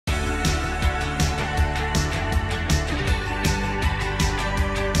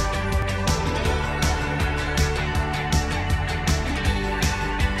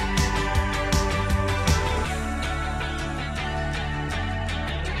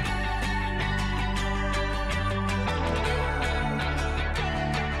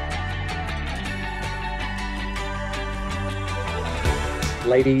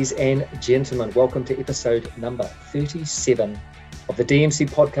Ladies and gentlemen, welcome to episode number 37 of the D.M.C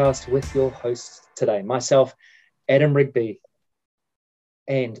podcast with your host today, myself, Adam Rigby,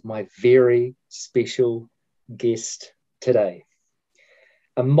 and my very special guest today,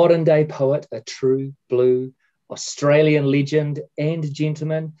 a modern day poet, a true blue Australian legend and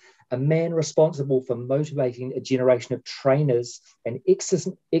gentleman, a man responsible for motivating a generation of trainers and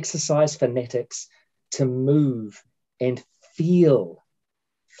exercise fanatics to move and feel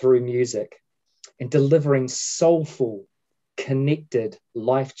through music, and delivering soulful, connected,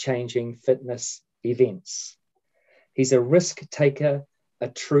 life-changing fitness events. He's a risk taker, a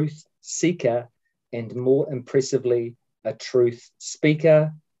truth seeker, and more impressively, a truth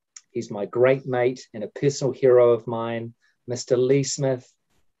speaker. He's my great mate and a personal hero of mine, Mr. Lee Smith.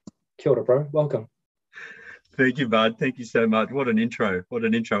 Kia ora, bro. Welcome. Thank you, bud. Thank you so much. What an intro. What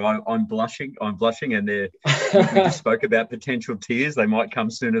an intro. I'm blushing. And we just spoke about potential tears. They might come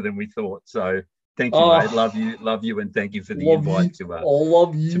sooner than we thought. So thank you, mate. Love you. And thank you for the invite to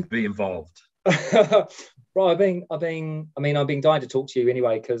be involved. Bro, I've been dying to talk to you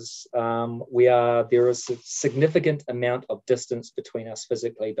anyway, because there is a significant amount of distance between us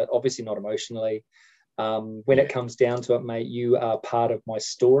physically, but obviously not emotionally. When it comes down to it, mate, you are part of my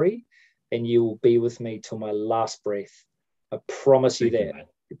story. And you will be with me till my last breath. I promise you that.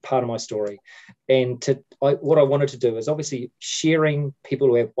 You're part of my story. And what I wanted to do is obviously sharing people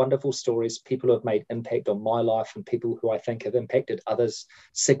who have wonderful stories, people who have made impact on my life, and people who I think have impacted others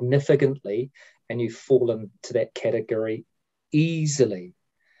significantly. And you fall into that category easily.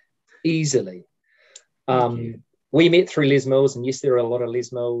 We met through Les Mills, and yes, there are a lot of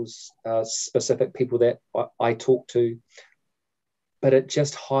Les Mills specific people that I talk to. But it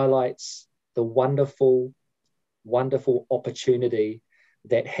just highlights the wonderful, wonderful opportunity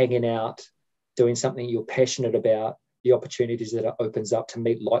that hanging out, doing something you're passionate about, the opportunities that it opens up to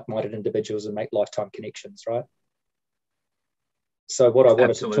meet like-minded individuals and make lifetime connections, right? So what I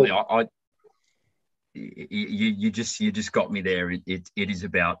wanted Absolutely. to talk... You just got me there. It is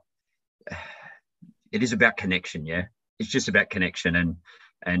about connection, yeah. It's just about connection,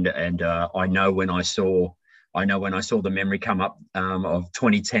 and I know when I saw the memory come up of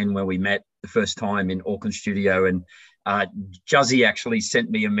 2010 when we met the first time in Auckland studio, and Juzzy actually sent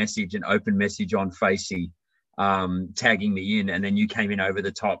me a message, an open message on Facey, tagging me in, and then you came in over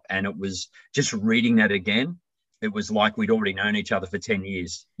the top, and it was just reading that again. It was like we'd already known each other for 10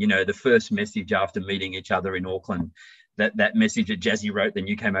 years. You know, the first message after meeting each other in Auckland, that message that Jazzy wrote, then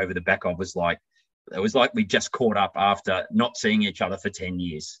you came over the back of, it was like we just caught up after not seeing each other for 10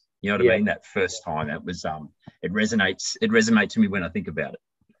 years. You know what I mean? That first time, it was it resonates to me when I think about it.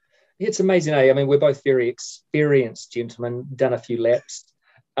 It's amazing, eh? I mean, we're both very experienced gentlemen, done a few laps,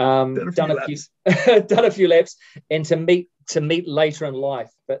 and to meet later in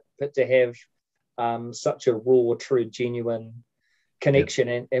life, but to have such a raw, true, genuine connection.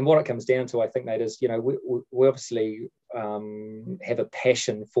 Yep. And what it comes down to, I think, mate, is, you know, we obviously have a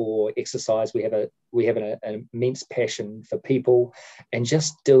passion for exercise. We have an immense passion for people and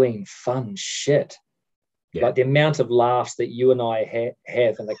just doing fun shit. Yeah. Like the amount of laughs that you and I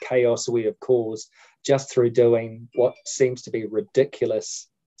have and the chaos we have caused just through doing what seems to be ridiculous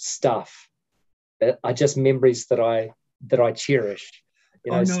stuff are just memories that I cherish.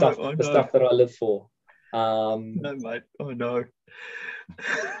 You know, the stuff that I live for. No, mate. I know.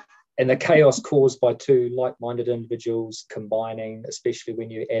 And the chaos caused by two like-minded individuals combining, especially when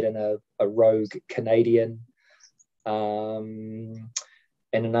you add in a rogue Canadian and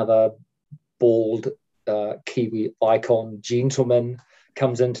another bald Kiwi icon gentleman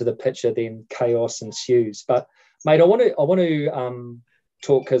comes into the picture, then chaos ensues. But mate, I want to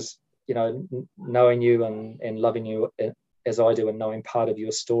talk, because, you know, knowing you and loving you as I do, and knowing part of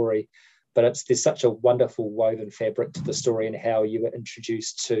your story, but there's such a wonderful woven fabric to the story and how you were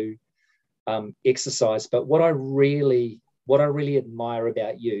introduced to exercise. But what I really admire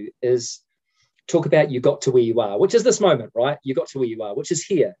about you is talk about you got to where you are, which is this moment, right? You got to where you are, which is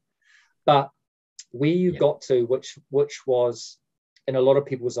here. But where you got to, which was, in a lot of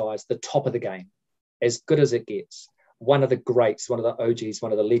people's eyes, the top of the game, as good as it gets. One of the greats, one of the OGs,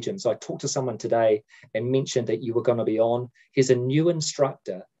 one of the legends. I talked to someone today and mentioned that you were going to be on. He's a new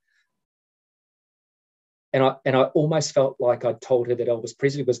instructor. And I almost felt like I told her that Elvis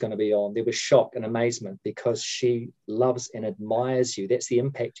Presley was going to be on. There was shock and amazement because she loves and admires you. That's the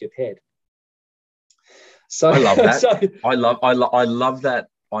impact you've had. So I love that. I love that.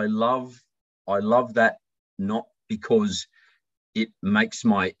 I love that, not because it makes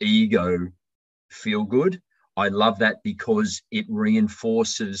my ego feel good. I love that because it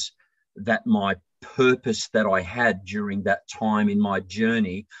reinforces that my purpose that I had during that time in my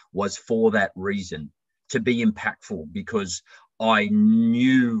journey was for that reason, to be impactful, because I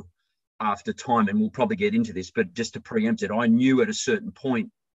knew after time, and we'll probably get into this, but just to preempt it, I knew at a certain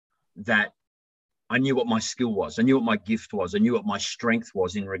point that I knew what my skill was. I knew what my gift was. I knew what my strength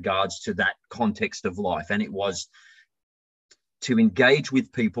was in regards to that context of life. And it was to engage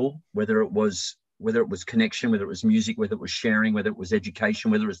with people, whether it was connection, whether it was music, whether it was sharing, whether it was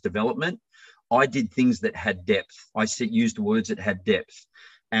education, whether it was development. I did things that had depth. I used words that had depth.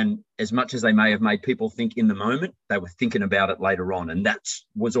 And as much as they may have made people think in the moment, they were thinking about it later on. And that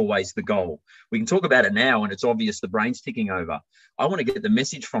was always the goal. We can talk about it now, and it's obvious the brain's ticking over. I want to get the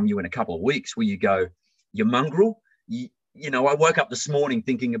message from you in a couple of weeks where you go, you mongrel, you know, I woke up this morning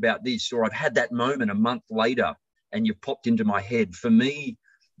thinking about this, or I've had that moment a month later and you've popped into my head. For me,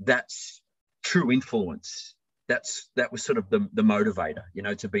 that's true influence. That was sort of the motivator, you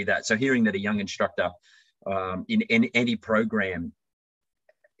know, to be that. So hearing that a young instructor in any program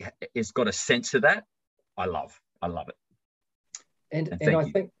has got a sense of that, I love it. And I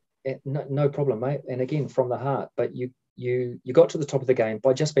think no problem, mate. And again, from the heart, but you got to the top of the game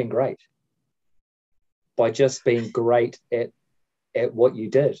by just being great, at what you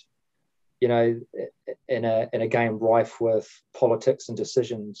did. You know, in a game rife with politics and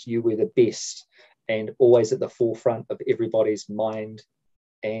decisions, you were the best and always at the forefront of everybody's mind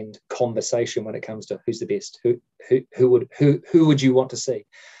and conversation when it comes to who's the best, who would you want to see,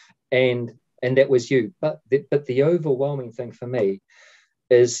 and that was you. But the overwhelming thing for me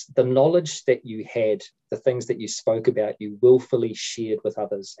is the knowledge that you had, the things that you spoke about, you willfully shared with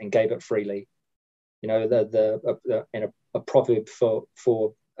others and gave it freely. You know, a proverb for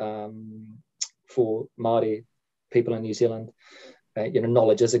Māori people in New Zealand, you know,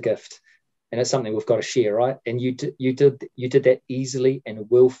 knowledge is a gift. And it's something we've got to share, right? And you did that easily and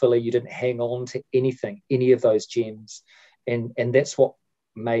willfully. You didn't hang on to anything, any of those gems, and that's what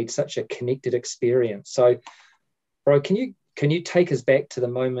made such a connected experience. So, bro, can you take us back to the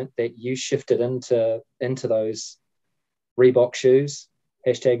moment that you shifted into those Reebok shoes?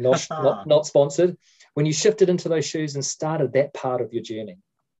 Hashtag not sponsored. When you shifted into those shoes and started that part of your journey.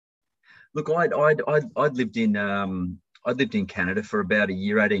 Look, I'd lived in Canada for about a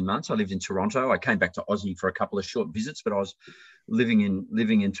year, 18 months. I lived in Toronto. I came back to Aussie for a couple of short visits, but I was living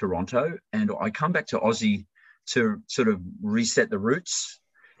in Toronto, and I come back to Aussie to sort of reset the roots.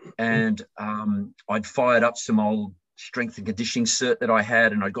 And I'd fired up some old strength and conditioning cert that I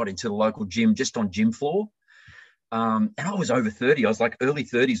had, and I got into the local gym just on gym floor. And I was over 30. I was like early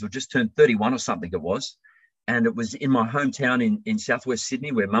 30s, or just turned 31 or something it was. And it was in my hometown in southwest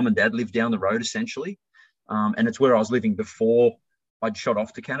Sydney, where mum and dad lived down the road, essentially. And it's where I was living before I'd shot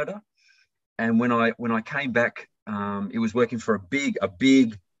off to Canada. And when I came back, it was working for a big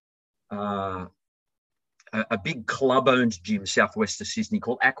club-owned gym southwest of Sydney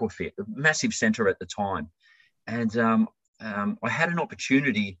called Aquafit, a massive centre at the time. And I had an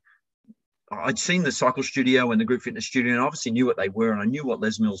opportunity. I'd seen the cycle studio and the group fitness studio, and I obviously knew what they were, and I knew what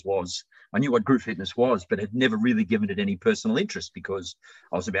Les Mills was. I knew what group fitness was, but had never really given it any personal interest, because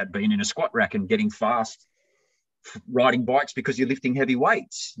I was about being in a squat rack and getting fast, riding bikes because you're lifting heavy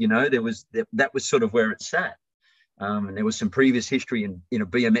weights. You know, that was sort of where it sat. And there was some previous history in a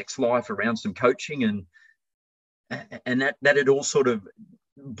BMX life around some coaching, and that had all sort of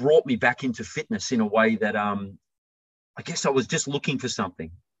brought me back into fitness in a way that I guess I was just looking for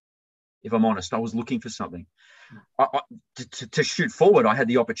something. If I'm honest, I was looking for something. To shoot forward, I had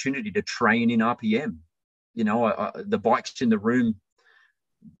the opportunity to train in RPM. You know, the bikes in the room,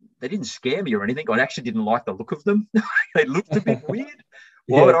 they didn't scare me or anything. I actually didn't like the look of them. They looked a bit weird.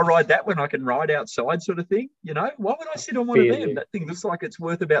 Why would I ride that when I can ride outside, sort of thing? You know, why would I sit on one of them? That thing looks like it's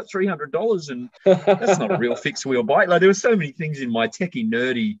worth about $300, and that's not a real fixed wheel bike. Like, there were so many things in my techie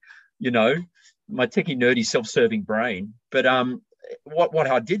nerdy, self-serving brain. But what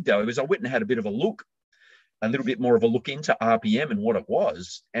I did though was I went and had a little bit more of a look into RPM and what it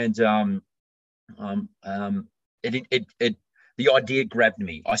was, and the idea grabbed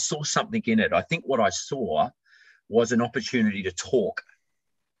me. I saw something in it. I think what I saw was an opportunity to talk.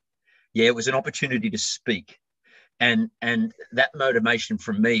 Yeah, it was an opportunity to speak, and that motivation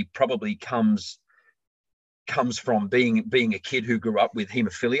from me probably comes from being a kid who grew up with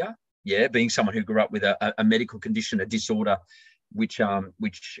haemophilia. Yeah, being someone who grew up with a medical condition, a disorder, which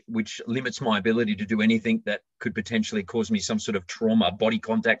limits my ability to do anything that could potentially cause me some sort of trauma. Body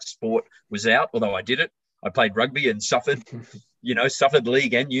contact sport was out, although I did it. I played rugby and suffered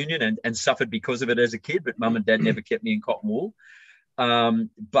league and union and suffered because of it as a kid, but mum and dad never kept me in cotton wool.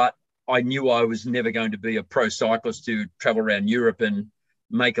 But I knew I was never going to be a pro cyclist who travel around Europe and,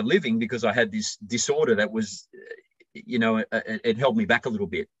 make a living because I had this disorder that was, it held me back a little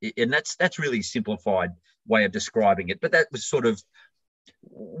bit. And that's really a simplified way of describing it. But that was sort of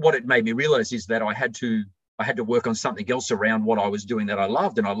what it made me realize, is that I had to work on something else around what I was doing that I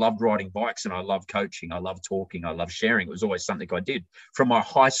loved. And I loved riding bikes, and I loved coaching. I loved talking. I loved sharing. It was always something I did from my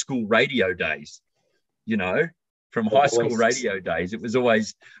high school radio days, from high school radio days. It was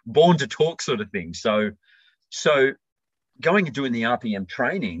always born to talk sort of thing. So going and doing the RPM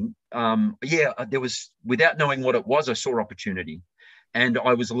training, there was, without knowing what it was, I saw opportunity. And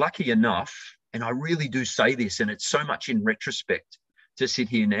I was lucky enough, and I really do say this, and it's so much in retrospect to sit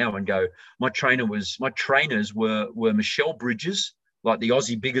here now and go, my trainers were Michelle Bridges, like the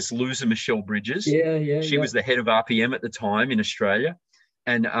Aussie Biggest Loser, Michelle Bridges. She was the head of RPM at the time in Australia.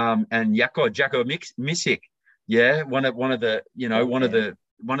 And Jacko Misick, one of the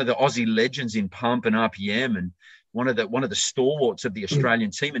Aussie legends in pump and RPM, and one of the stalwarts of the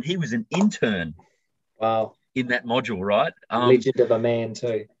Australian team. And he was an intern. Wow. In that module, right? Legend of a man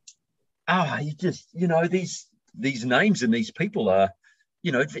too. You just, these names and these people are,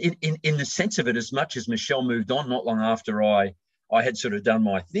 in the sense of it, as much as Michelle moved on not long after I had sort of done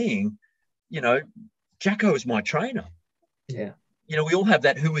my thing, Jacko was my trainer. Yeah. We all have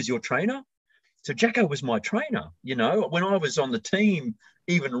that, who is your trainer? So Jacko was my trainer, when I was on the team,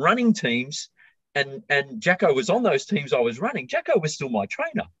 even running teams, and Jacko was on those teams I was running, Jacko was still my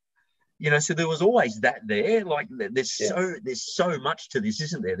trainer. So there was always that there. Like there's so much to this,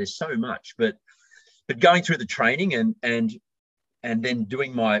 isn't there? There's so much, but going through the training and then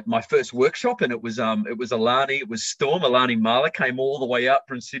doing my first workshop, and it was Storm Alani Marla came all the way up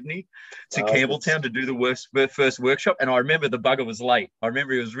from Sydney to Campbelltown to do the first workshop. And I remember the bugger was late. I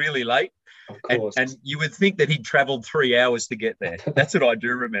remember he was really late. Of course. And you would think that he'd traveled 3 hours to get there. That's what I do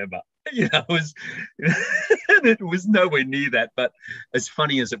remember. It was nowhere near that, but as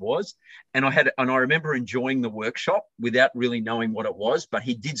funny as it was. And I remember enjoying the workshop without really knowing what it was. But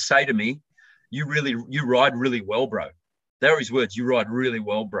he did say to me, you ride really well, bro. They were his words, you ride really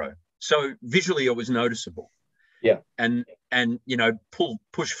well, bro. So visually it was noticeable. Yeah. And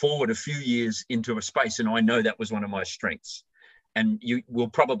push forward a few years into a space. And I know that was one of my strengths. And you will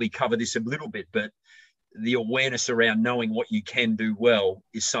probably cover this a little bit, but the awareness around knowing what you can do well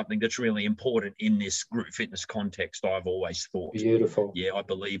is something that's really important in this group fitness context, I've always thought. Beautiful. Yeah, I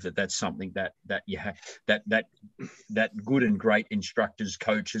believe that's something that you have, that good and great instructors,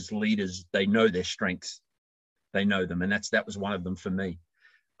 coaches, leaders, they know their strengths. They know them. And that was one of them for me.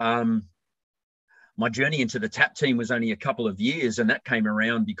 My journey into the TAP team was only a couple of years, and that came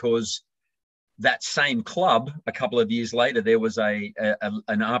around because that same club, a couple of years later, there was an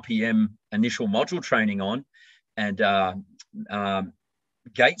RPM initial module training on, and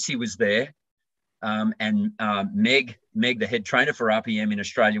Gatesy was there, and Meg, the head trainer for RPM in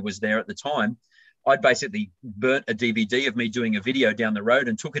Australia, was there at the time. I'd basically burnt a DVD of me doing a video down the road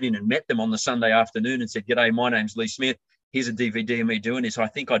and took it in and met them on the Sunday afternoon and said, "G'day, my name's Lee Smith. Here's a DVD of me doing this. I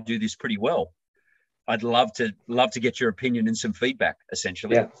think I do this pretty well. I'd love to get your opinion and some feedback,"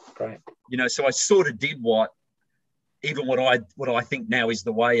 essentially. Yeah, great. So I sort of did what I think now is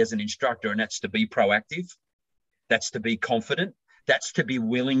the way as an instructor, and that's to be proactive. That's to be confident. That's to be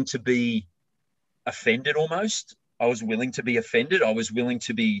willing to be offended almost. I was willing to be offended. I was willing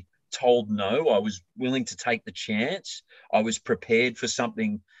to be told no. I was willing to take the chance. I was prepared for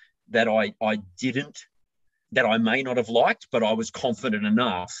something that I may not have liked, but I was confident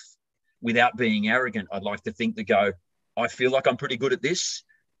enough without being arrogant, I'd like to think, to go, I feel like I'm pretty good at this.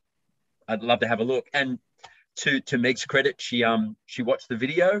 I'd love to have a look. And to Meg's credit, she watched the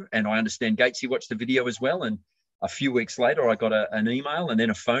video, and I understand Gatesy watched the video as well. And a few weeks later, I got an email and then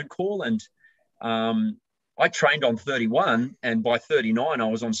a phone call, and I trained on 31, and by 39, I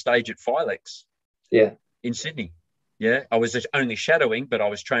was on stage at Filex. Yeah. In Sydney. Yeah, I was only shadowing, but I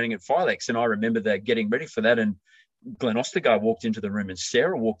was training at Filex, and I remember that getting ready for that, and Glenn Ostergaard walked into the room, and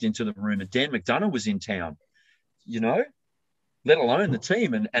Sarah walked into the room, and Dan McDonough was in town, let alone the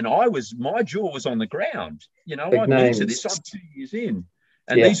team. And my jaw was on the ground. I'm new to this. I'm 2 years in.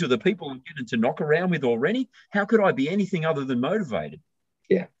 And these are the people I'm getting to knock around with already. How could I be anything other than motivated?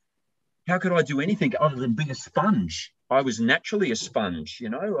 Yeah. How could I do anything other than be a sponge? I was naturally a sponge,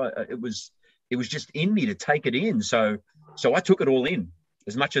 it was just in me to take it in. So I took it all in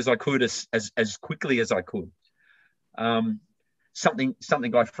as much as I could, as quickly as I could.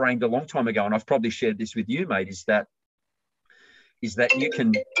 Something I framed a long time ago, and I've probably shared this with you, mate, is that you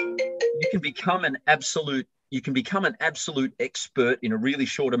can become an absolute expert in a really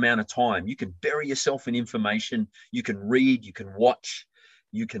short amount of time. You can bury yourself in information, you can read, you can watch,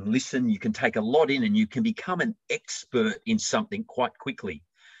 you can listen, you can take a lot in, and you can become an expert in something quite quickly.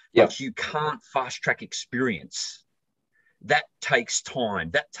 Yep. But you can't fast track experience. That takes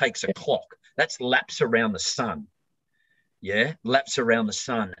time. That takes a clock. That's laps around the sun. Yeah, laps around the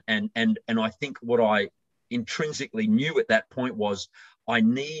sun. And I think what I intrinsically knew at that point was I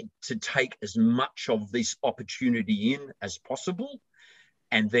need to take as much of this opportunity in as possible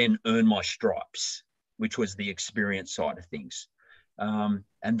and then earn my stripes, which was the experience side of things. And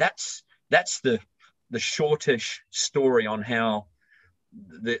that's the shortish story on how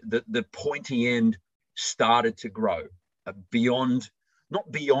the pointy end started to grow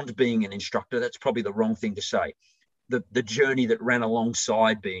not beyond being an instructor. That's probably the wrong thing to say. The journey that ran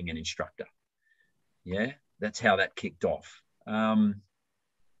alongside being an instructor. Yeah, that's how that kicked off. That's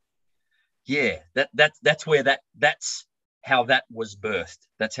how that was birthed.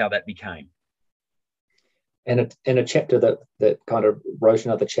 That's how that became. And a chapter that kind of wrote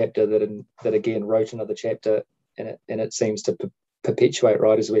another chapter that again wrote another chapter, and it seems to perpetuate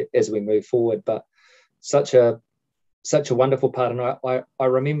right as we move forward. But such a wonderful part, and I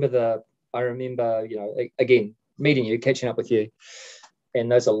remember again meeting you, catching up with you,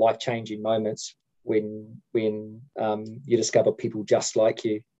 and those are life-changing moments when you discover people just like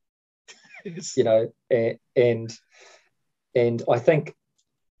you, and I think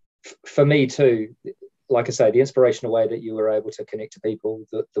for me too, like I say, the inspirational way that you were able to connect to people,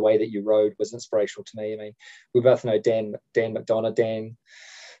 the way that you rode was inspirational to me. I mean, we both know Dan McDonough.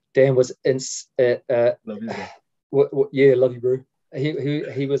 Dan was Love you, yeah, love you, bro.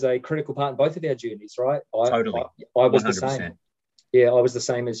 He was a critical part in both of our journeys, right? Totally. I was 100%. the same. Yeah, I was the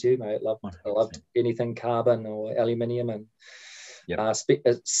same as you, mate. I 100%. loved anything carbon or aluminium, and Yep.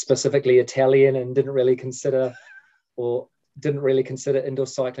 Specifically Italian, and didn't really consider indoor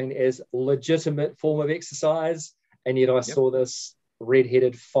cycling as a legitimate form of exercise. And yet I saw this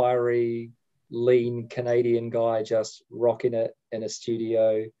red-headed, fiery, lean Canadian guy just rocking it in a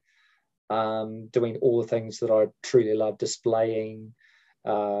studio, doing all the things that I truly love, displaying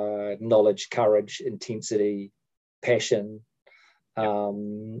knowledge, courage, intensity, passion,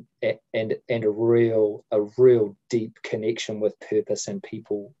 and a real deep connection with purpose and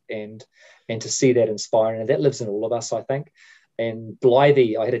people, and to see that inspiring, and that lives in all of us, I think. And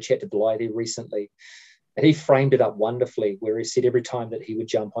Blythe, I had a chat to Blythe recently, and he framed it up wonderfully, where he said every time that he would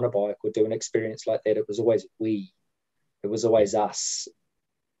jump on a bike or do an experience like that, it was always us,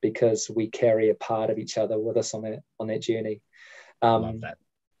 because we carry a part of each other with us on that journey. Love that.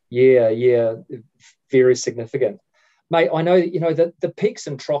 Yeah, very significant. Mate, I know the peaks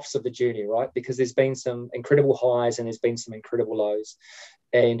and troughs of the journey, right? Because there's been some incredible highs and there's been some incredible lows.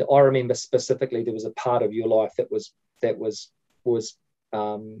 And I remember specifically there was a part of your life that was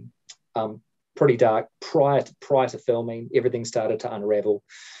pretty dark prior to filming. Everything started to unravel,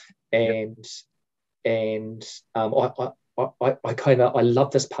 and I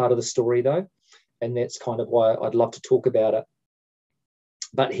love this part of the story though, and that's kind of why I'd love to talk about it.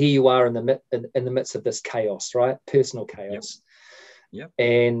 But here you are in the midst of this chaos, right? Personal chaos. Yep.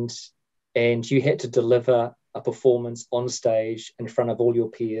 And you had to deliver a performance on stage in front of all your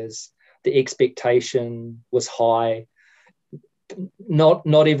peers. The expectation was high. Not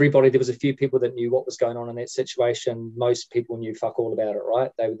everybody. There was a few people that knew what was going on in that situation. Most people knew fuck all about it,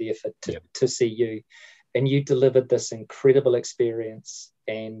 right? They were there to see you, and you delivered this incredible experience.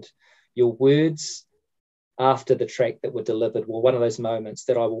 And your words after the track that were delivered were one of those moments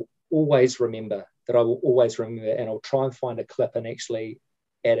that I will always remember, and I'll try and find a clip and actually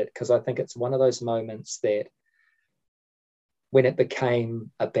add it, because I think it's one of those moments that when it became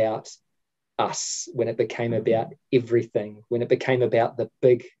about us, when it became about everything, when it became about the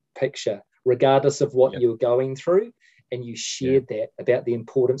big picture, regardless of what you were going through, and you shared that about the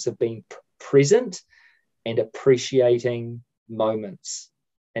importance of being present and appreciating moments.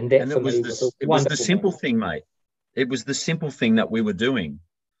 And that for me was the simple thing, mate. It was the simple thing that we were doing.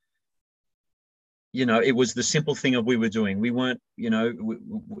 It was the simple thing that we were doing. We weren't,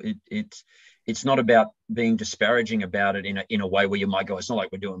 it's not about being disparaging about it in a way where you might go, it's not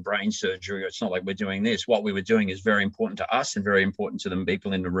like we're doing brain surgery, or it's not like we're doing this. What we were doing is very important to us and very important to the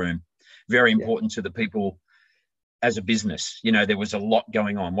people in the room, very important to the people as a business. There was a lot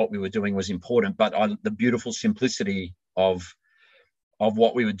going on. What we were doing was important, but the beautiful simplicity of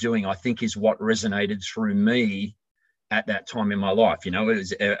what we were doing, I think, is what resonated through me at that time in my life. It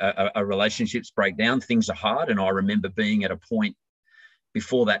was a relationships break down. Things are hard. And I remember being at a point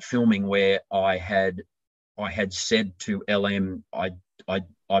before that filming where I had said to LM,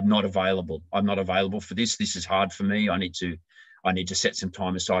 I'm not available. I'm not available for this. This is hard for me. I need to set some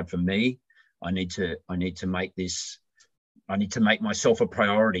time aside for me. I need to make this I need to make myself a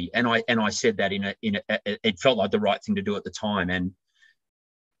priority. And I said that it felt like the right thing to do at the time. And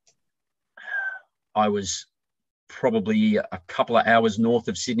I was probably a couple of hours north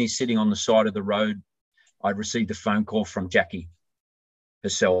of Sydney, sitting on the side of the road. I'd received a phone call from Jackie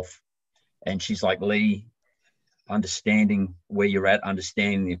herself. And she's like, Lee, understanding where you're at,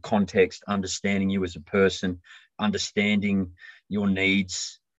 understanding the context, understanding you as a person, understanding your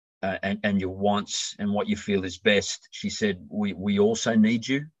needs and your wants and what you feel is best. She said, we also need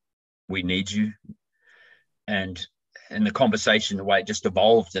you. We need you. And the conversation, the way it just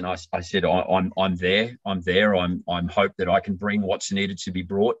evolved, and I said, I'm there. I'm hope that I can bring what's needed to be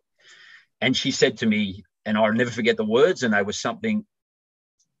brought. And she said to me, and I'll never forget the words, and they were something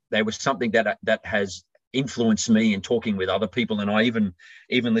that has influenced me in talking with other people. And I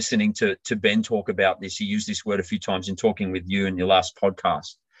even listening to Ben talk about this, he used this word a few times in talking with you in your last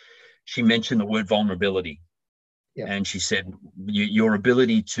podcast. She mentioned the word vulnerability. Yeah. And she said, your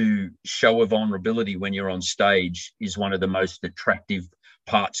ability to show a vulnerability when you're on stage is one of the most attractive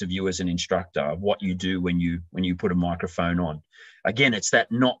parts of you as an instructor, of what you do when you put a microphone on. Again, it's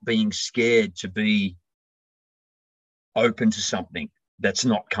that not being scared to be open to something that's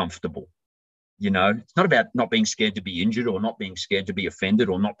not comfortable. You know, it's not about not being scared to be injured or not being scared to be offended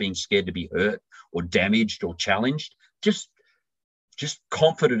or not being scared to be hurt or damaged or challenged. Just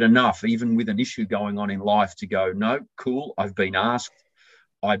confident enough, even with an issue going on in life, to go, no, cool, I've been asked,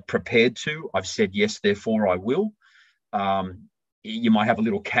 I'm prepared to, I've said yes, therefore I will. You might have a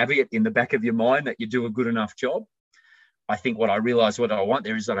little caveat in the back of your mind that you do a good enough job. I think what I realized, what I want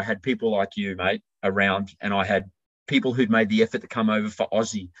there is that I had people like you, mate, around, and I had people who'd made the effort to come over for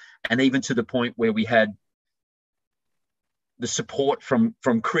Aussie, and even to the point where we had the support from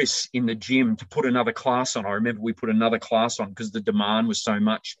Chris in the gym to put another class on. I remember we put another class on because the demand was so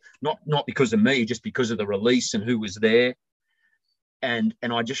much, not because of me, just because of the release and who was there. And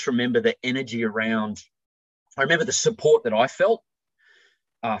I just remember the energy around. I remember the support that I felt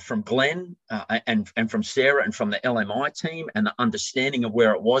from Glenn and from Sarah and from the LMI team, and the understanding of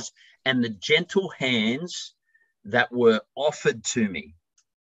where it was, and the gentle hands that were offered to me.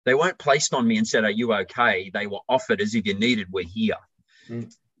 They weren't placed on me and said, are you okay? They were offered as if you needed, we're here.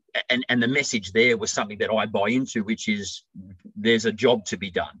 Mm. And the message there was something that I buy into, which is there's a job to be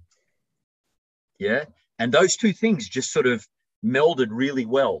done. Yeah. And those two things just sort of melded really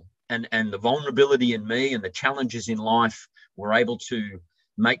well. And the vulnerability in me and the challenges in life were able to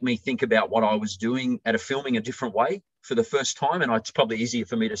make me think about what I was doing at a filming a different way for the first time. And it's probably easier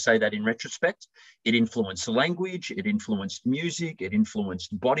for me to say that in retrospect. It influenced language, it influenced music, it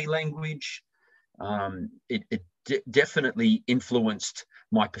influenced body language. It definitely influenced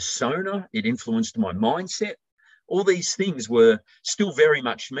my persona. It influenced my mindset. All these things were still very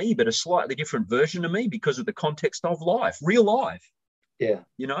much me, but a slightly different version of me because of the context of life, real life. Yeah.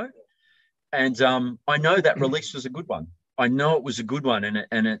 You know? And I know that release was a good one. I know it was a good one,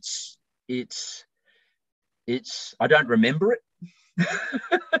 and it's I don't remember it.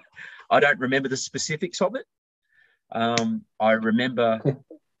 I don't remember the specifics of it. I remember,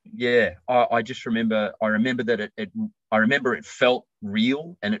 yeah, I just remember, I remember that I remember it felt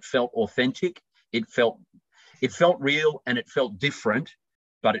real and it felt authentic. It felt real and it felt different,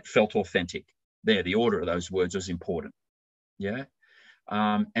 but it felt authentic. There, the order of those words was important. Yeah.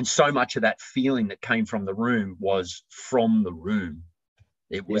 And so much of that feeling that came from the room was from the room.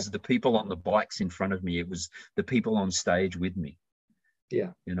 It was the people on the bikes in front of me. It was the people on stage with me.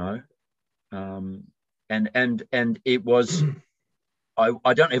 Yeah. You know, and it was,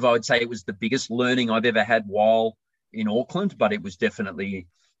 I don't know if I would say it was the biggest learning I've ever had while in Auckland, but it was definitely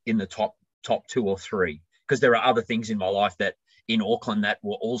in the top 2 or 3, because there are other things in my life that in Auckland that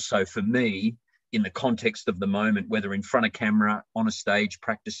were also for me in the context of the moment, whether in front of camera, on a stage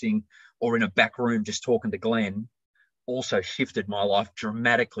practicing, or in a back room just talking to Glenn, also shifted my life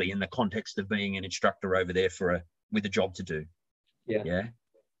dramatically in the context of being an instructor over there with a job to do. Yeah.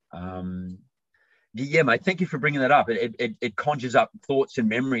 Yeah, mate. Thank you for bringing that up. It conjures up thoughts and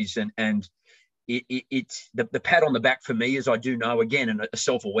memories, and it's the pat on the back for me is I do know, again, and a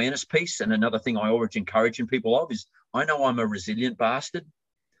self-awareness piece. And another thing I always encourage in people of is I know I'm a resilient bastard.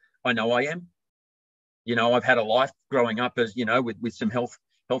 I know I am. You know, I've had a life growing up as, you know, with some health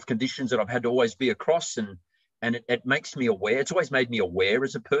conditions that I've had to always be across, and it makes me aware. It's always made me aware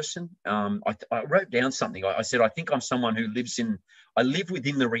as a person. I wrote down something. I said, I think I'm someone who I live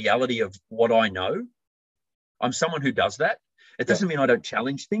within the reality of what I know. I'm someone who does that. It doesn't mean I don't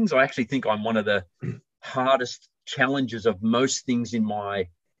challenge things. I actually think I'm one of the hardest challengers of most things in my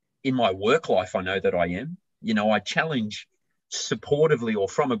work life. I know that I am. You know, I challenge supportively or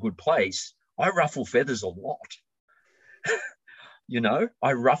from a good place. I ruffle feathers a lot. You know,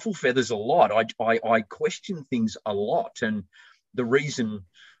 I ruffle feathers a lot. I question things a lot. And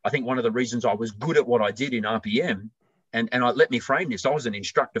I think one of the reasons I was good at what I did in RPM, and let me frame this, I was an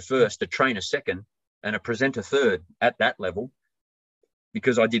instructor first, a trainer second, and a presenter third at that level,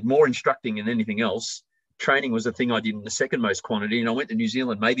 because I did more instructing than anything else. Training was the thing I did in the second most quantity, and I went to New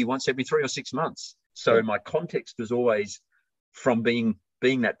Zealand maybe once every 3 or 6 months. So my context was always from being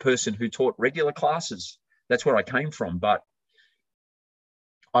that person who taught regular classes. That's where I came from. But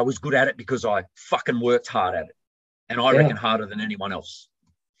I was good at it because I fucking worked hard at it. And I reckon harder than anyone else.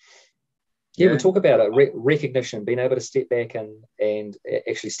 Yeah, we talk about it, recognition, being able to step back and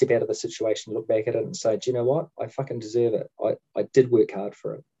actually step out of the situation, look back at it and say, do you know what? I fucking deserve it. I did work hard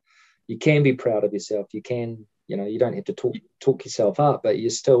for it. You can be proud of yourself. You can, you know, you don't have to talk yourself up, but you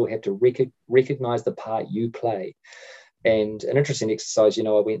still have to recognize the part you play. And an interesting exercise, you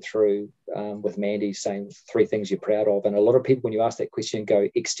know, I went through with Mandy, saying 3 things you're proud of. And a lot of people, when you ask that question, go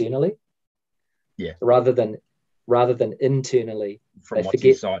externally, rather than internally. From what's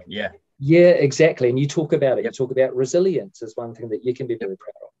inside, Yeah, exactly. And you talk about it. You talk about resilience as one thing that you can be very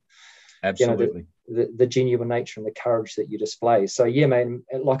proud of. Absolutely. You know, the genuine nature and the courage that you display. So yeah, man,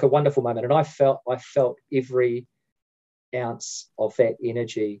 like a wonderful moment. And I felt every ounce of that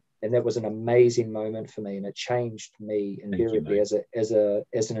energy. And that was an amazing moment for me, and it changed me invariably as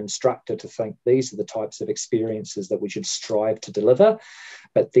an instructor to think these are the types of experiences that we should strive to deliver,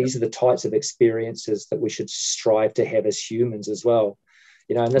 but these are the types of experiences that we should strive to have as humans as well.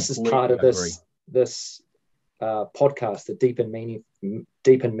 You know, and this is part of this podcast, the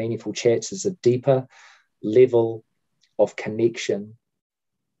deep and meaningful chats, is a deeper level of connection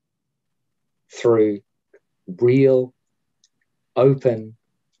through real, open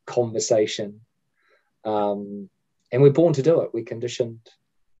conversation, and we're born to do it. We're conditioned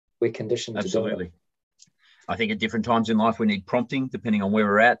Absolutely. to do it. I think at different times in life we need prompting, depending on where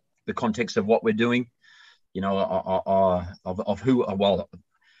we're at, the context of what we're doing, you know, of who. Well,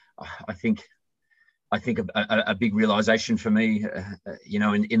 I think a big realization for me, you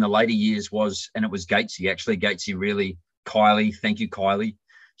know, in the later years was, and it was Gatesy really, Kylie, thank you, Kylie.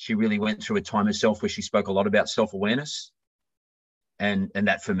 She really went through a time herself where she spoke a lot about self-awareness. And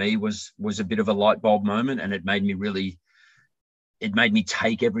that for me was a bit of a light bulb moment, and it made me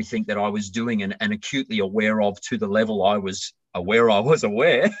take everything that I was doing and acutely aware of to the level I was aware.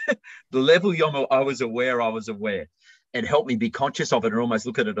 The level I was aware. It helped me be conscious of it and almost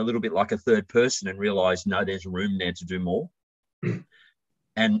look at it a little bit like a third person and realize, no, there's room there to do more.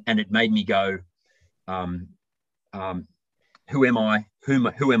 And it made me go, who am I?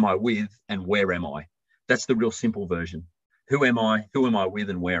 Who am I with? And where am I? That's the real simple version. Who am I? Who am I with?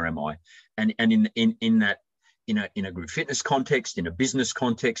 And where am I? And in that, in a group fitness context, in a business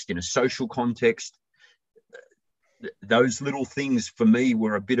context, in a social context, those little things for me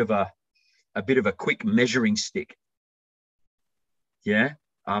were a bit of a quick measuring stick. Yeah.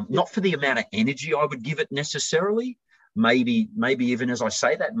 Not for the amount of energy I would give it necessarily. Maybe even as I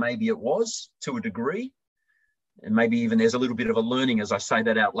say that, maybe it was to a degree. And maybe even there's a little bit of a learning as I say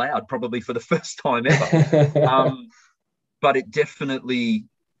that out loud, probably for the first time ever. But it definitely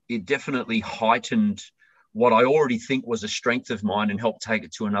heightened what I already think was a strength of mine and helped take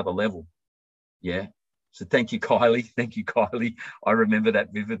it to another level. Yeah. So thank you, Kylie. Thank you, Kylie. I remember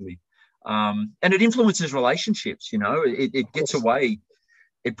that vividly. And it influences relationships, you know, it gets away.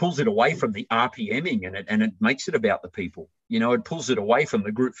 It pulls it away from the RPMing and it makes it about the people. You know, it pulls it away from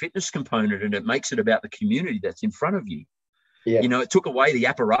the group fitness component and it makes it about the community that's in front of you. Yeah. You know, it took away the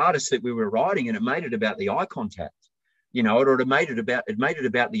apparatus that we were riding and it made it about the eye contact. You know, or it made it about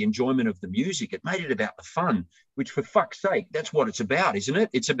the enjoyment of the music. It made it about the fun, which for fuck's sake, that's what it's about, isn't it?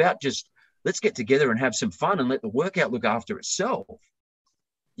 It's about just, let's get together and have some fun and let the workout look after itself.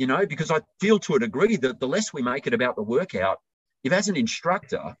 You know, because I feel to a degree that the less we make it about the workout, if as an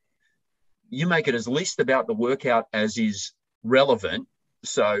instructor, you make it as least about the workout as is relevant,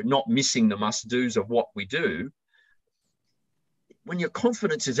 so not missing the must-dos of what we do, when your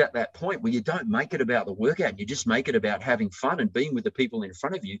confidence is at that point where you don't make it about the workout, you just make it about having fun and being with the people in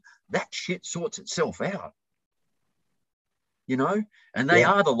front of you, that shit sorts itself out. You know, and they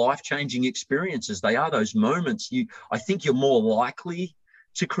are the life-changing experiences. They are those moments. I think you're more likely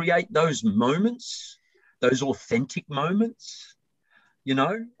to create those moments, those authentic moments. You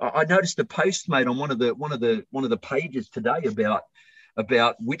know, I noticed a post made on one of the pages today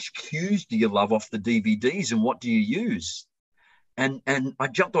about which cues do you love off the DVDs and what do you use? And I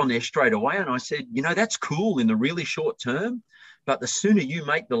jumped on there straight away and I said, you know, that's cool in the really short term, but the sooner you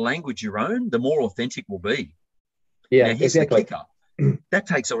make the language your own, the more authentic will be. Yeah, now, here's exactly the kicker. That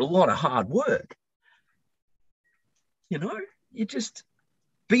takes a lot of hard work. You know, you just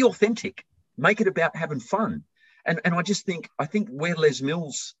be authentic, make it about having fun. And I think where Les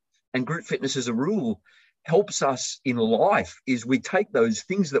Mills and group fitness as a rule helps us in life is we take those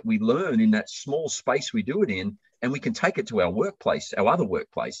things that we learn in that small space we do it in, and we can take it to our workplace, our other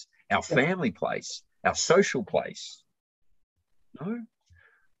workplace, our family place, our social place. No,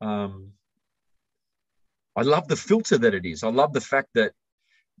 I love the filter that it is. I love the fact that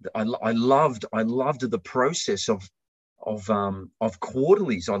I loved the process of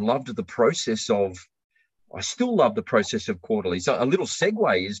quarterlies. I still love the process of quarterlies. A little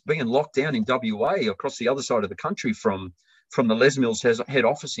segue is being locked down in WA across the other side of the country from the Les Mills head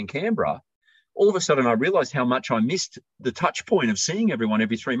office in Canberra. All of a sudden, I realized how much I missed the touch point of seeing everyone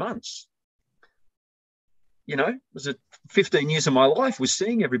every 3 months. You know, it was 15 years of my life was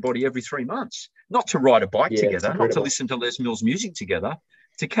seeing everybody every 3 months, not to ride a bike together, not to listen to Les Mills music together,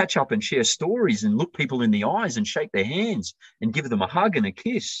 to catch up and share stories and look people in the eyes and shake their hands and give them a hug and a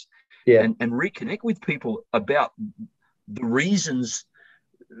kiss. And reconnect with people about the reasons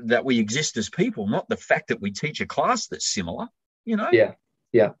that we exist as people, not the fact that we teach a class that's similar, you know? Yeah.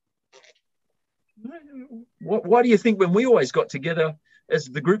 Why do you think when we always got together as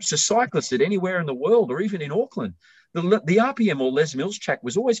the groups of cyclists at anywhere in the world or even in Auckland, the RPM or Les Mills track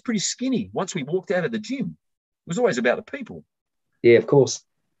was always pretty skinny once we walked out of the gym? It was always about the people. Yeah, of course.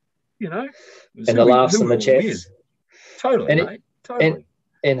 You know? And the laughs and the chats. Totally, mate. Totally.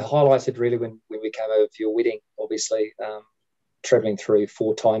 And highlighted really when we came over for your wedding, obviously, traveling through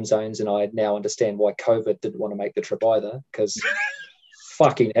 4 time zones. And I now understand why COVID didn't want to make the trip either, because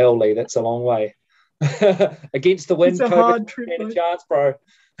fucking hell, Lee, that's a long way. Against the wind, it's a COVID hard trip, had a chance, bro.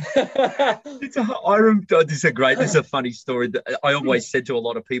 This is a funny story. That I always said to a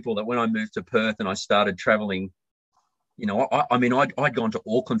lot of people that when I moved to Perth and I started traveling, you know, I'd gone to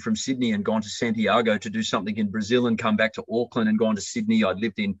Auckland from Sydney and gone to Santiago to do something in Brazil and come back to Auckland and gone to Sydney. I'd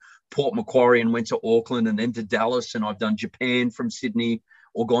lived in Port Macquarie and went to Auckland and then to Dallas, and I've done Japan from Sydney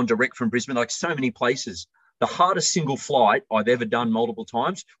or gone direct from Brisbane, like so many places. The hardest single flight I've ever done multiple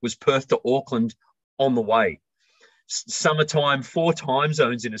times was Perth to Auckland on the way. Summertime, 4 time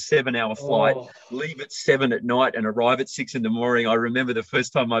zones in a 7-hour flight, leave at 7 at night and arrive at 6 in the morning. I remember the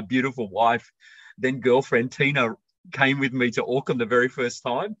first time my beautiful wife, then girlfriend Tina, came with me to Auckland the very first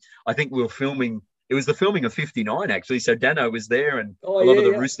time. I think we were filming. It was the filming of 59, actually. So Dano was there and a lot of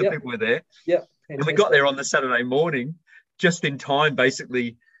the Rooster people were there. Yeah. And we got there on the Saturday morning, just in time,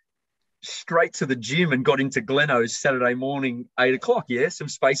 basically straight to the gym, and got into Gleno's Saturday morning, 8 o'clock. Yeah, some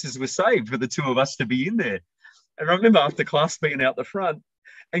spaces were saved for the 2 of us to be in there. And I remember after class being out the front,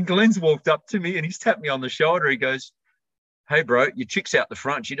 and Glenn's walked up to me and he's tapped me on the shoulder. He goes, "Hey, bro, your chick's out the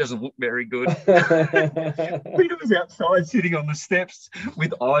front. She doesn't look very good." Peter was outside sitting on the steps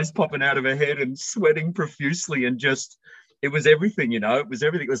with eyes popping out of her head and sweating profusely, and just, it was everything, you know. It was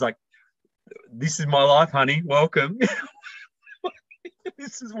everything. It was like, "This is my life, honey. Welcome."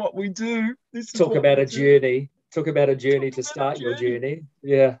 This is what we do. Talk about a journey to start your journey.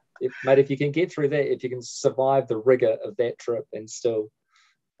 Yeah. Mate, if you can get through that, if you can survive the rigor of that trip and still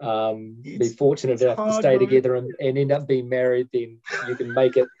be fortunate enough to stay together and end up being married, then you can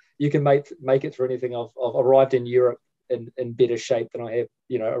make it. You can make it through anything. I've arrived in Europe in better shape than I have,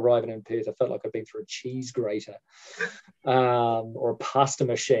 you know, arriving in Perth. I felt like I've been through a cheese grater or a pasta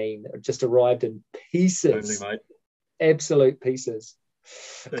machine. I just arrived in pieces, totally, mate. Absolute pieces.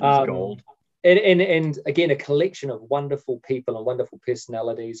 That is gold. And again, a collection of wonderful people and wonderful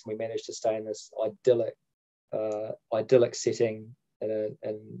personalities. We managed to stay in this idyllic setting,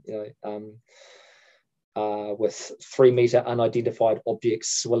 with 3 meter unidentified objects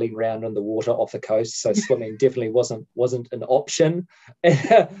swirling around in the water off the coast. So swimming definitely wasn't an option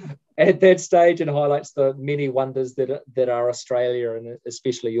at that stage, and highlights the many wonders that are Australia, and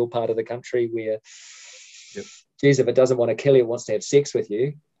especially your part of the country, where, geez, if it doesn't want to kill you, it wants to have sex with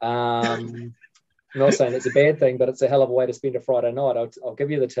you. I'm not saying it's a bad thing, but it's a hell of a way to spend a Friday night. I'll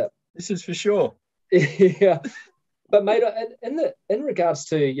give you the tip. This is for sure. Yeah, but mate, in regards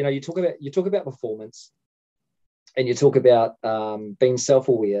to, you know, you talk about performance, and you talk about being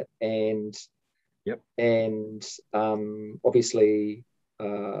self-aware and obviously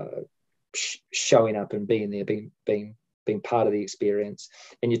showing up and being there, being part of the experience,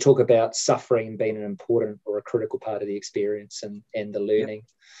 and you talk about suffering being an important or a critical part of the experience and the learning.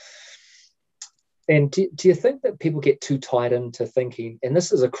 And do you think that people get too tied into thinking, and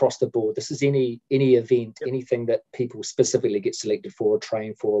this is across the board, this is any event, anything that people specifically get selected for or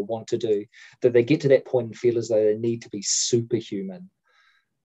train for or want to do, that they get to that point and feel as though they need to be superhuman,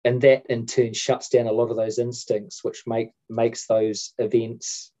 and that in turn shuts down a lot of those instincts, which makes those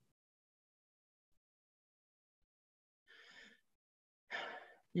events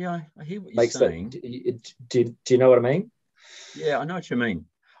Yeah, I hear what you're Makes saying. Do you know what I mean? Yeah, I know what you mean.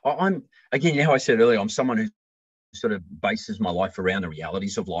 I'm again, how I said earlier, I'm someone who sort of bases my life around the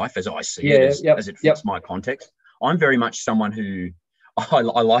realities of life as I see it, Yeah, as it fits my context. I'm very much someone who I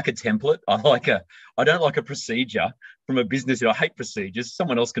like a template. I don't like a procedure from a business. I hate procedures.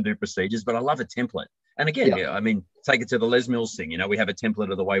 Someone else can do procedures, but I love a template. And again, I mean, take it to the Les Mills thing. We have a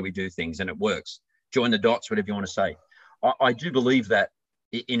template of the way we do things, and it works. Join the dots, whatever you want to say. I do believe that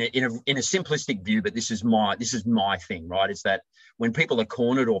in a simplistic view, but this is my thing, right? Is that when people are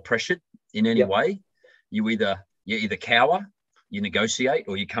cornered or pressured in any way, you either cower, you negotiate,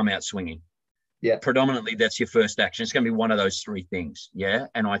 or you come out swinging. Yeah. Predominantly, that's your first action. It's going to be one of those three things. Yeah.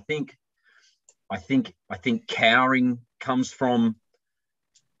 And I think cowering comes from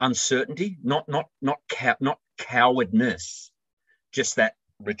uncertainty, not cowardness, just that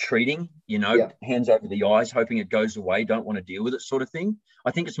retreating, hands over the eyes, hoping it goes away, don't want to deal with it sort of thing. I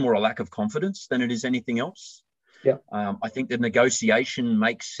think it's more a lack of confidence than it is anything else. Yeah. I think the negotiation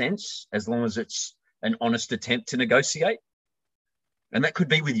makes sense as long as it's an honest attempt to negotiate. And that could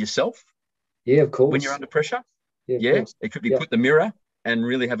be with yourself. Yeah, of course. When you're under pressure. Yeah. It could be put the mirror and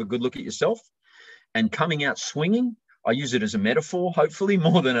really have a good look at yourself. And coming out swinging, I use it as a metaphor, hopefully,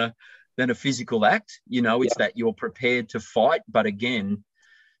 more than a physical act. It's that you're prepared to fight, but again,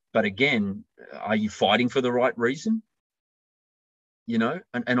 are you fighting for the right reason?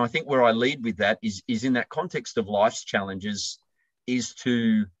 And I think where I lead with that is in that context of life's challenges, is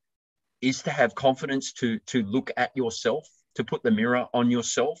to have confidence to look at yourself, to put the mirror on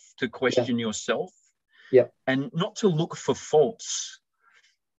yourself, to question yourself, and not to look for faults.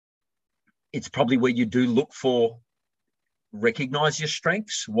 It's probably where you do look for, recognize your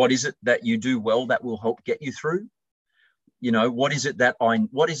strengths. What is it that you do well that will help get you through? What is it that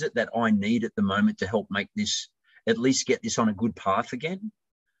I need at the moment to help make this, at least get this on a good path again?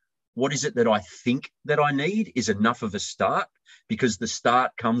 What is it that I think that I need is enough of a start, because the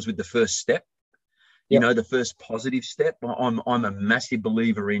start comes with the first step. The first positive step. I'm a massive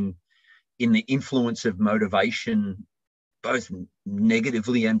believer in the influence of motivation, both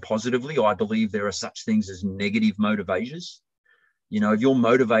negatively and positively. I believe there are such things as negative motivators. If you're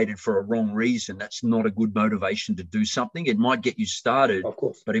motivated for a wrong reason, that's not a good motivation to do something. It might get you started, of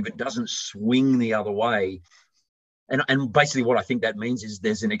course, but if it doesn't swing the other way, and basically what I think that means is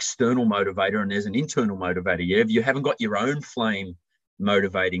there's an external motivator and there's an internal motivator. Yeah, if you haven't got your own flame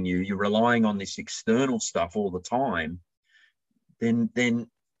motivating you, you're relying on this external stuff all the time, then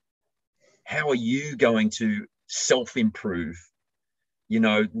how are you going to self-improve,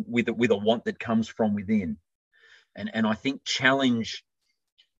 with a want that comes from within? And I think challenge,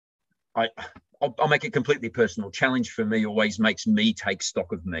 I'll make it completely personal. Challenge for me always makes me take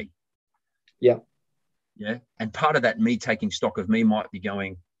stock of me. Yeah. And part of that me taking stock of me might be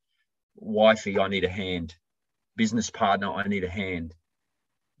going, wifey, I need a hand. Business partner, I need a hand.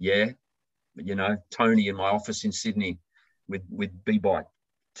 Tony in my office in Sydney with B-Bike.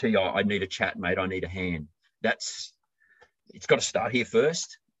 I need a chat, mate. I need a hand. It's got to start here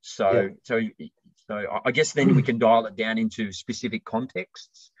first. So I guess then we can dial it down into specific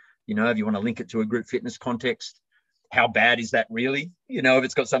contexts. If you want to link it to a group fitness context, how bad is that really? If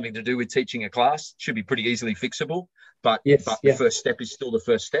it's got something to do with teaching a class, it should be pretty easily fixable. But the first step is still the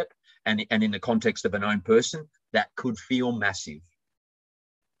first step. And in the context of an own person, that could feel massive.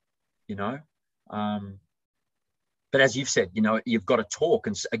 But as you've said, you've got to talk.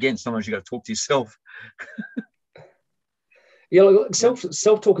 And again, sometimes you've got to talk to yourself.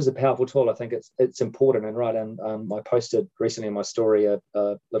 Self-talk is a powerful tool. I think it's important and right. And I posted recently in my story a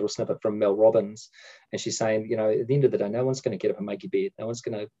little snippet from Mel Robbins, and she's saying, at the end of the day, no one's going to get up and make your bed. No one's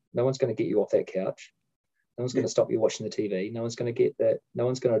going to get you off that couch. No one's going to stop you watching the TV. No one's going to get that. No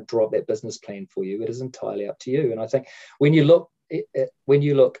one's going to draw up that business plan for you. It is entirely up to you. And I think when you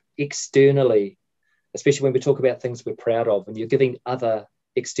look externally, especially when we talk about things we're proud of, and you're giving other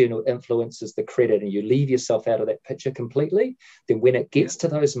external influences the credit and you leave yourself out of that picture completely, then when it gets to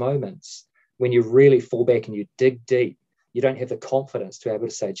those moments when you really fall back and you dig deep, you don't have the confidence to be able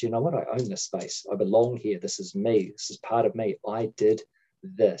to say, do you know what, I own this space, I belong here, this is me, this is part of me, I did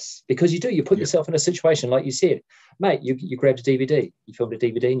this. Because you put yourself in a situation, like you said, mate, you grabbed a DVD, you filmed a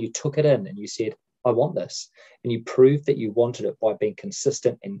DVD and you took it in and you said, I want this, and you proved that you wanted it by being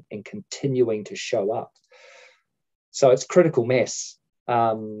consistent and continuing to show up. So it's critical mass.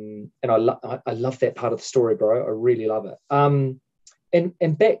 And I love that part of the story, bro. I really love it.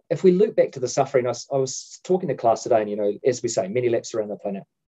 And back, if we look back to the suffering, I was talking to class today, and as we say, many laps around the planet.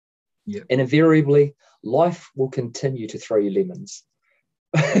 Yeah. And invariably, life will continue to throw you lemons.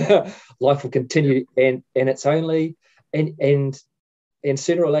 Life will continue, and it's only and And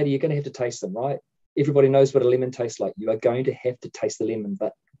sooner or later, you're going to have to taste them, right? Everybody knows what a lemon tastes like. You are going to have to taste the lemon,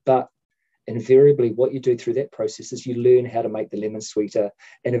 but invariably what you do through that process is you learn how to make the lemon sweeter,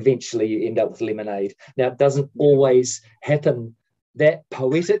 and eventually you end up with lemonade. Now, it doesn't always happen that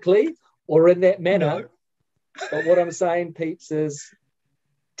poetically or in that manner, but what I'm saying, peeps, is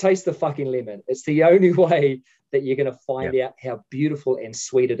taste the fucking lemon. It's the only way that you're going to find out how beautiful and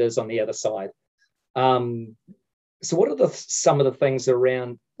sweet it is on the other side. So what are some of the things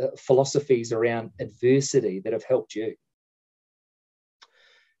around philosophies around adversity that have helped you?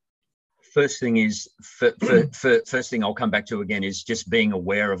 First thing is, first thing I'll come back to again is just being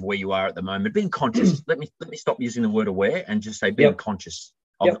aware of where you are at the moment, being conscious. Let me stop using the word aware and just say being conscious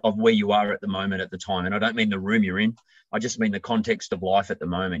of where you are at the moment at the time. And I don't mean the room you're in. I just mean the context of life at the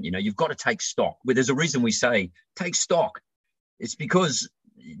moment. You know, you've got to take stock. Well, there's a reason we say take stock. It's because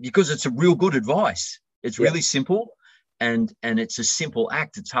it's a real good advice. It's really simple, and it's a simple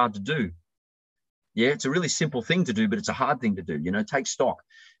act. It's hard to do. Yeah, it's a really simple thing to do, but it's a hard thing to do. You know, take stock.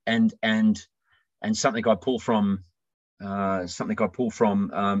 And something I pull from, you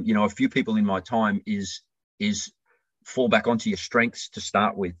know, a few people in my time is fall back onto your strengths to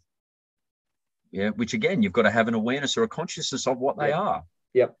start with. Yeah, which again, you've got to have an awareness or a consciousness of what they are.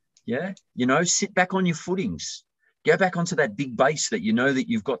 Yep. Yeah, you know, sit back on your footings. Go back onto that big base that you know that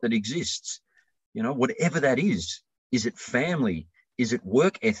you've got that exists. You know, whatever that is. Is it family? Is it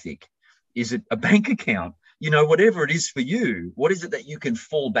work ethic? Is it a bank account? You know, whatever it is for you, what is it that you can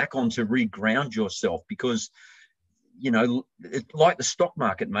fall back on to reground yourself? Because, you know, like the stock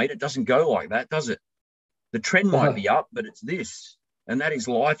market, mate, it doesn't go like that, does it? The trend might be up, but it's this. And that is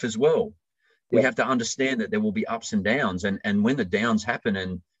life as well. We have to understand that there will be ups and downs. And when the downs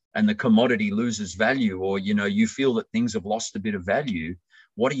happen and the commodity loses value, or, you know, you feel that things have lost a bit of value,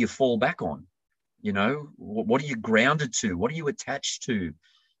 what do you fall back on? You know, what are you grounded to? What are you attached to?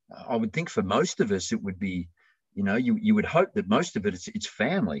 I would think for most of us, it would be, you know, you would hope that most of it, it's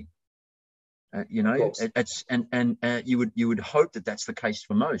family. You know, it's you would hope that that's the case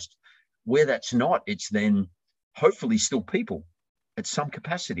for most. Where that's not, it's then hopefully still people at some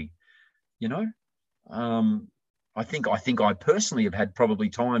capacity. You know, I think I personally have had probably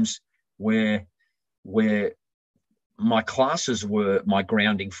times where my classes were my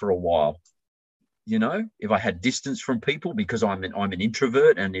grounding for a while. You know, if I had distance from people because I'm an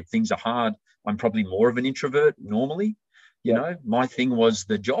introvert, and if things are hard, I'm probably more of an introvert normally. You know, my thing was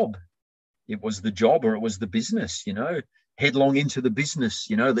the job. It was the job, or it was the business, you know, headlong into the business,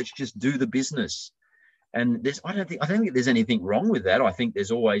 you know, let's just do the business. And I don't think there's anything wrong with that. I think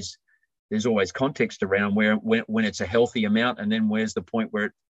there's always context around when it's a healthy amount, and then where's the point where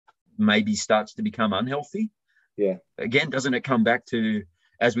it maybe starts to become unhealthy. Yeah. Again, doesn't it come back to,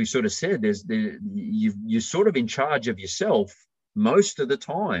 as we sort of said, you're sort of in charge of yourself most of the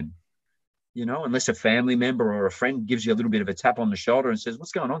time, you know, unless a family member or a friend gives you a little bit of a tap on the shoulder and says,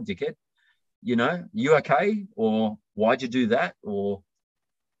 "What's going on, dickhead? You know, you okay? Or why'd you do that?" Or,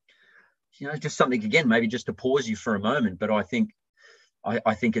 you know, just something, again, maybe just to pause you for a moment. But I think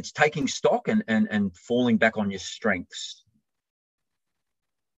it's taking stock and falling back on your strengths.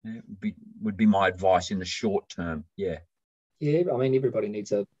 Would be my advice in the short term. Yeah. Yeah, I mean, everybody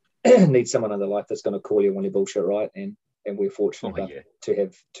needs needs someone in their life that's going to call you on your bullshit, right? And we're fortunate to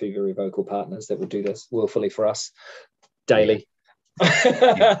have two very vocal partners that will do this willfully for us daily.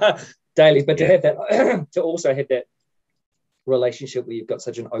 Daily. But to have that, to also have that relationship where you've got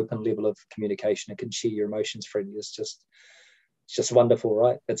such an open level of communication and can share your emotions freely is just wonderful,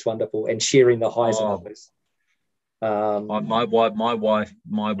 right? It's wonderful. And sharing the highs and lows. My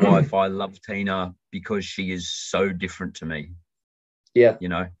wife, I love Tina because she is so different to me. Yeah. You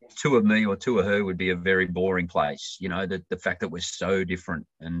know, two of me or two of her would be a very boring place. You know, the fact that we're so different,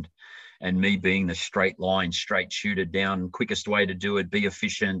 and me being the straight line, straight shooter down, quickest way to do it, be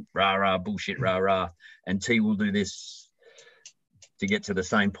efficient, rah, bullshit, rah. And T will do this to get to the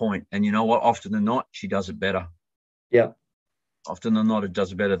same point. And you know what? Often than not, she does it better. Yeah. Often than not, it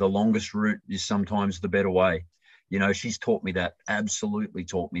does it better. The longest route is sometimes the better way. You know, she's taught me that, absolutely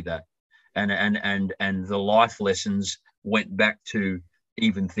taught me that. And the life lessons went back to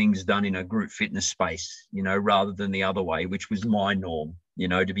even things done in a group fitness space, you know, rather than the other way, which was my norm, you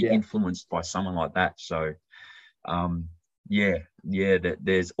know, to be influenced by someone like that. So,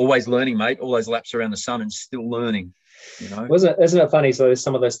 there's always learning, mate, all those laps around the sun and still learning, you know. Isn't it funny? So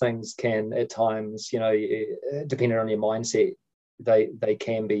some of those things can at times, you know, depending on your mindset, they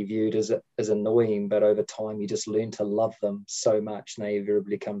can be viewed as annoying, but over time you just learn to love them so much, and they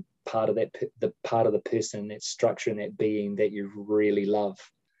invariably become part of the person, that structure, and that being that you really love.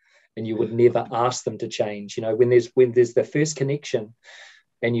 and you would never ask them to change. You know, when there's the first connection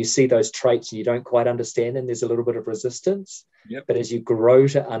and you see those traits and you don't quite understand them, there's a little bit of resistance. Yep. But as you grow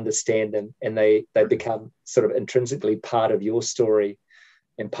to understand them, and they become sort of intrinsically part of your story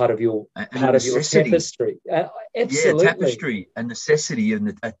and part of your tapestry. Absolutely. Yeah, tapestry and necessity,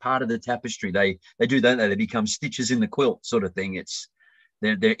 and a part of the tapestry. They do, don't they? They become stitches in the quilt, sort of thing.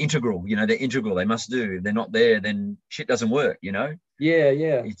 They're integral. You know, they're integral. They must do. If they're not there, then shit doesn't work. You know. Yeah.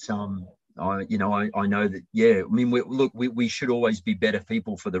 It's I know that. Yeah, I mean, we should always be better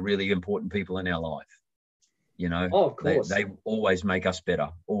people for the really important people in our life. You know. Oh, of course. They always make us better.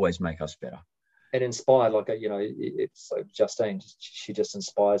 Always make us better. And inspired, like, you know, it's like Justine, she just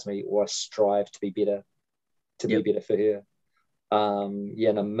inspires me, or I strive to be better, be better for her.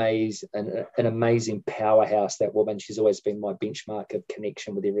 An amazing powerhouse, that woman. She's always been my benchmark of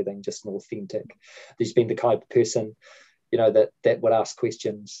connection with everything, just an authentic. She's been the kind of person, you know, that would ask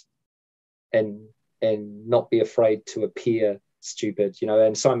questions and not be afraid to appear stupid, you know.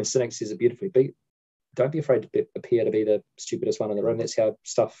 And Simon Sinek says it beautifully: don't be afraid to appear to be the stupidest one in the room. That's how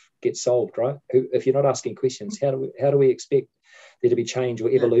stuff gets solved, right? If you're not asking questions, how do we expect there to be change or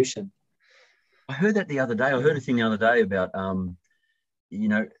evolution? I heard that the other day. I heard a thing the other day about, you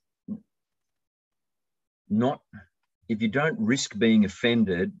know, not, if you don't risk being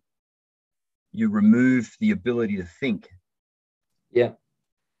offended, you remove the ability to think. Yeah.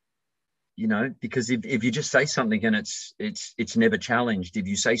 You know, because if you just say something and it's never challenged, if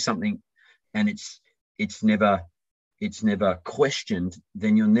you say something and it's never questioned,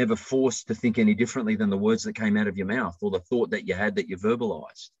 then you're never forced to think any differently than the words that came out of your mouth or the thought that you had that you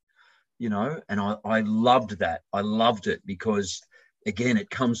verbalized, you know. And I loved that. I loved it because, again, it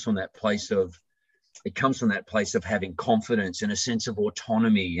comes from that place of having confidence and a sense of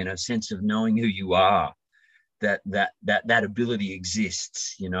autonomy and a sense of knowing who you are, that ability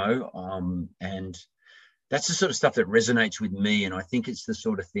exists, you know. And that's the sort of stuff that resonates with me. And I think it's the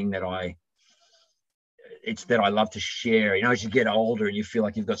sort of thing that I love to share. You know, as you get older and you feel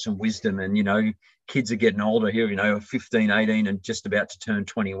like you've got some wisdom, and, you know, kids are getting older here, you know, 15, 18 and just about to turn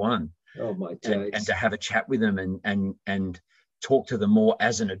 21. Oh my days. And to have a chat with them and talk to them more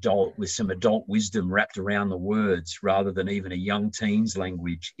as an adult with some adult wisdom wrapped around the words rather than even a young teen's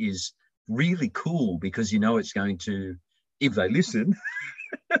language is really cool, because, you know, it's going to, if they listen,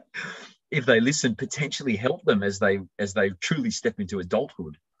 potentially help them as they truly step into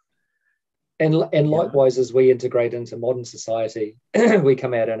adulthood. And likewise, as we integrate into modern society, we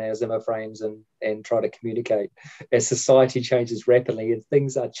come out in our Zimmer frames and try to communicate. As society changes rapidly and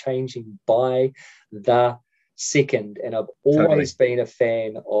things are changing by the second, and I've always been a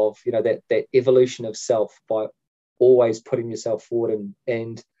fan of, you know, that evolution of self by always putting yourself forward,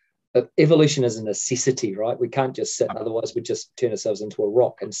 and evolution is a necessity, right? We can't just sit, otherwise we just turn ourselves into a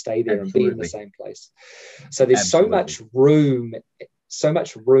rock and stay there and be in the same place. So there's so much room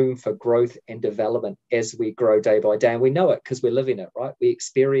for growth and development as we grow day by day, and we know it because we're living it, right? We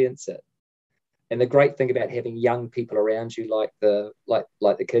experience it. And the great thing about having young people around you, like the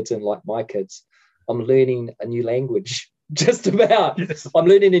kids and like my kids, I'm learning a new language, just about. Yes. I'm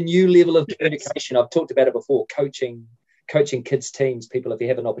learning a new level of communication. I've talked about it before, coaching kids teams. People, if you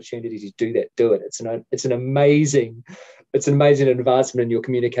have an opportunity to do that, do it. It's an amazing advancement in your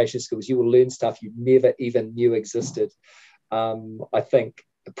communication skills. You will learn stuff you never even knew existed. I think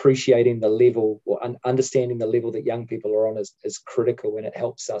appreciating the level, or understanding the level that young people are on is critical, and it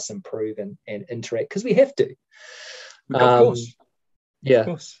helps us improve and interact, because we have to. Of course.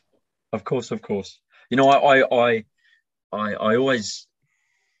 Yeah. Of course. You know, I always,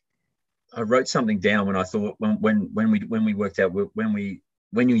 I wrote something down when I thought, when we worked out, when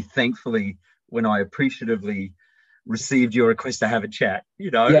I appreciatively received your request to have a chat,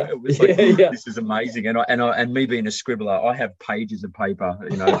 you know, it was like, this is amazing. And me being a scribbler, I have pages of paper,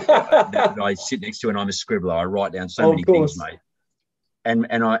 you know, that I sit next to, and I'm a scribbler. I write down so many things, mate. And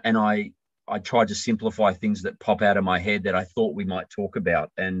I tried to simplify things that pop out of my head that I thought we might talk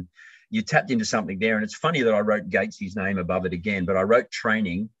about. And you tapped into something there. And it's funny that I wrote Gatesy's name above it again, but I wrote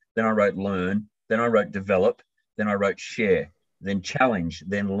training, then I wrote learn, then I wrote develop, then I wrote share, then challenge,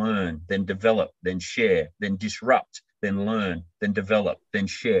 then learn, then develop, then share, then disrupt, then learn, then develop, then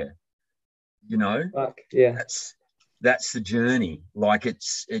share. You know, that's the journey. Like it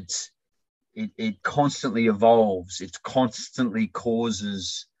constantly evolves. It constantly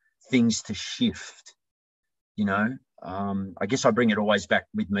causes things to shift. You know, I guess I bring it always back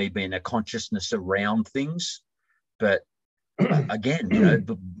with me being a consciousness around things, but again, you know,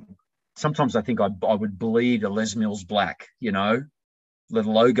 sometimes I think I would bleed a Les Mills black, you know, the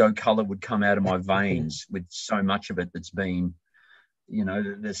logo color would come out of my veins with so much of it that's been you know,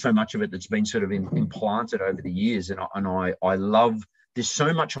 there's so much of it that's been sort of implanted over the years, and I love. There's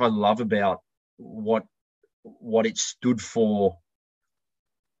so much I love about what it stood for.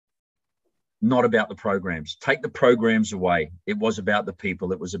 Not about the programs. Take the programs away. It was about the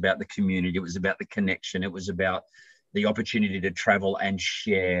people. It was about the community. It was about the connection. It was about the opportunity to travel and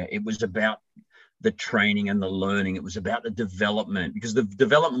share. It was about the training and the learning. It was about the development, because the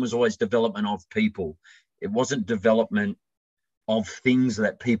development was always development of people. It wasn't development of things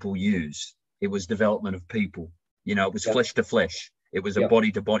that people use. It was development of people. You know, it was flesh to flesh. It was a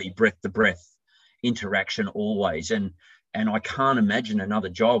body to body, breath to breath interaction always. And I can't imagine another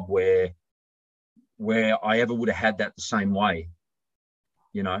job where I ever would have had that the same way,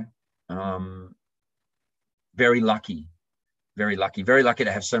 you know. Very lucky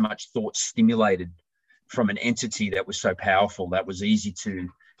to have so much thought stimulated from an entity that was so powerful, that was easy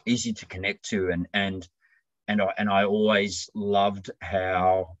to connect to. And I always loved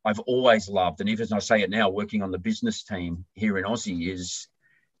how I've always loved, and even as I say it now, working on the business team here in Aussie,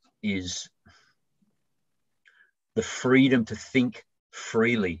 is the freedom to think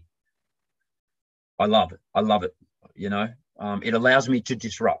freely. I love it. You know, it allows me to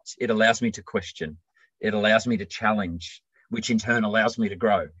disrupt. It allows me to question. It allows me to challenge, which in turn allows me to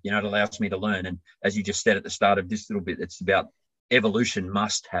grow. You know, it allows me to learn. And as you just said at the start of this little bit, it's about evolution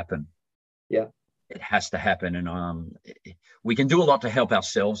must happen. Yeah. It has to happen. And we can do a lot to help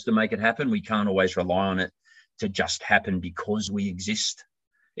ourselves to make it happen. We can't always rely on it to just happen because we exist.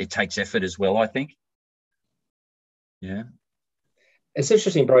 It takes effort as well, I think. Yeah. It's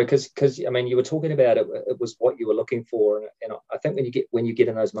interesting, bro, because I mean, you were talking about it. It was what you were looking for, and I think when you get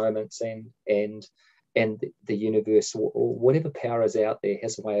in those moments, and the universe or whatever power is out there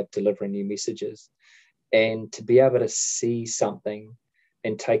has a way of delivering new messages, and to be able to see something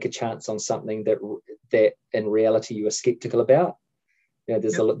and take a chance on something that in reality you were skeptical about. You know,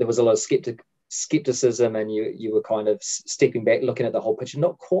 there was a lot of skepticism, and you were kind of stepping back, looking at the whole picture,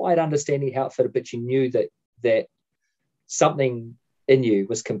 not quite understanding how it fitted, but you knew that something in you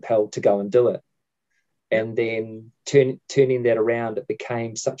was compelled to go and do it. And then turning that around, it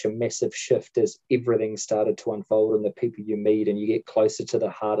became such a massive shift as everything started to unfold, and the people you meet, and you get closer to the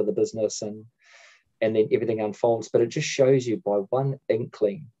heart of the business, and then everything unfolds. But it just shows you by one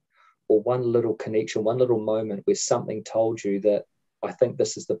inkling or one little connection, one little moment where something told you that I think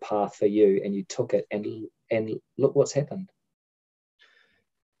this is the path for you, and you took it, and look what's happened.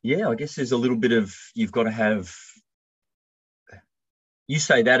 Yeah, I guess there's a little bit of, you've got to have, you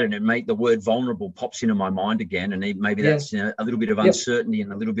say that and the word vulnerable pops into my mind again. And maybe that's a little bit of uncertainty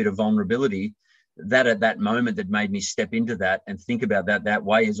and a little bit of vulnerability. That at that moment that made me step into that and think about that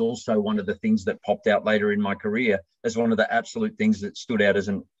way is also one of the things that popped out later in my career as one of the absolute things that stood out as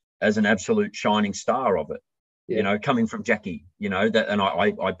an absolute shining star of it. You know, coming from Jackie, you know, that, and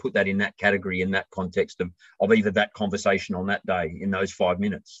I put that in that category, in that context of either that conversation on that day in those 5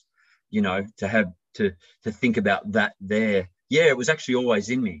 minutes, you know, to have to think about that there. Yeah, it was actually always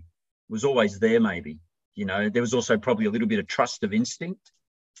in me. It was always there, maybe. You know, there was also probably a little bit of trust of instinct,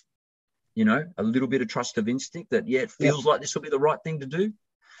 you know, a little bit of trust of instinct that, it feels like this will be the right thing to do.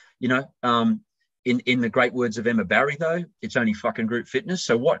 You know, in the great words of Emma Barry, though, it's only fucking group fitness.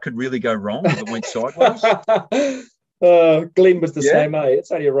 So what could really go wrong if it went sideways? Glenn was the same, eh?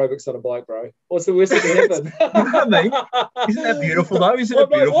 It's only aerobics on a bike, bro. What's the worst that can happen? You know what I mean? Isn't that beautiful, though? Isn't it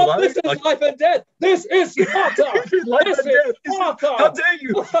beautiful, though? This is life and death. This is Sparta. Life and death. How dare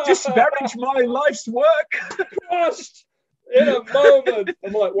you disparage my life's work? Crushed in a moment.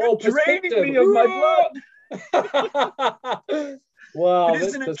 I'm like, well, draining me of my blood. Wow. But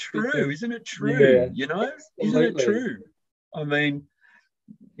isn't it true? Isn't it true? Yeah, you know? Absolutely. Isn't it true? I mean,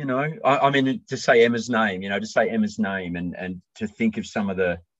 you know, I mean, to say Emma's name, you know, and to think of some of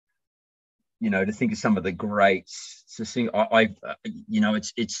the, you know, to think of some of the greats, to sing, you know,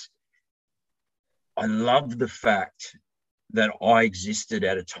 I love the fact that I existed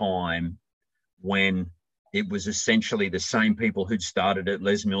at a time when it was essentially the same people who'd started at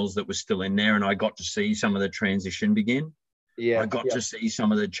Les Mills that were still in there, and I got to see some of the transition begin. I got to see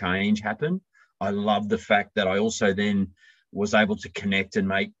some of the change happen. I love the fact that I also then was able to connect and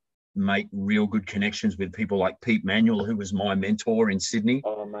make real good connections with people like Pete Manuel, who was my mentor in Sydney.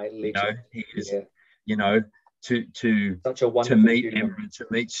 Oh, mate, legend. You know, he is, you know, to meet Emma, to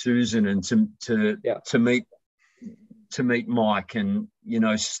meet Susan, and to meet Mike, and, you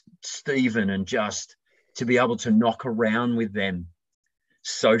know, Stephen, and just to be able to knock around with them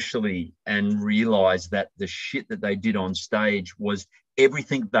socially and realize that the shit that they did on stage was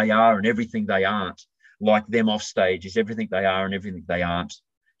everything they are and everything they aren't. Like them off stage is everything they are and everything they aren't.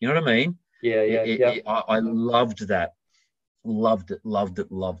 You know what I mean? Yeah. I loved that. Loved it, loved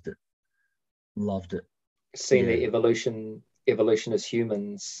it, loved it, loved it. Seeing Yeah, the evolution as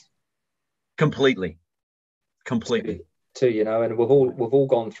humans completely, too, completely. and we've all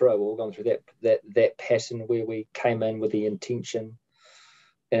gone through that pattern where we came in with the intention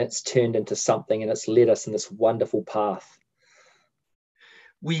and it's turned into something and it's led us in this wonderful path.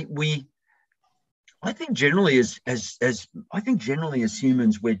 We I think generally as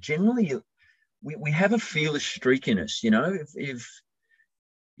humans, we have a fearless streak in us. If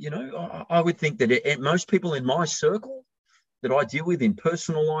I would think that most people in my circle that I deal with in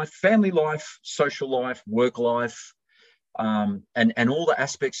personal life, family life, social life, work life, and all the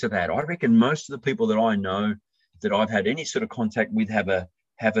aspects of that, I reckon most of the people that I know that I've had any sort of contact with have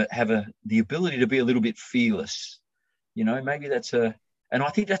the ability to be a little bit fearless. Maybe and I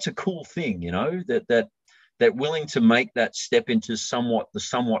think that's a cool thing. That willing to make that step into the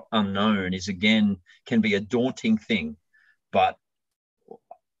somewhat unknown can be a daunting thing, but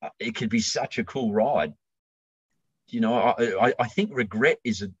it could be such a cool ride. I think regret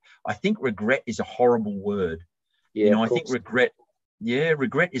is a horrible word. Yeah, of I think course.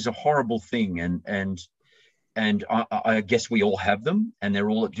 regret is a horrible thing, and I guess we all have them, and they're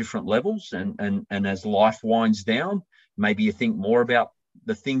all at different levels. And as life winds down, maybe you think more about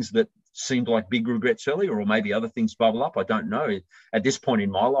the things that seemed like big regrets earlier, or maybe other things bubble up. I don't know. At this point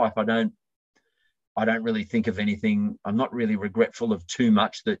in my life, I don't really think of anything. I'm not really regretful of too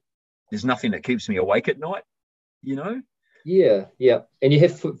much. That there's nothing that keeps me awake at night. Yeah, and you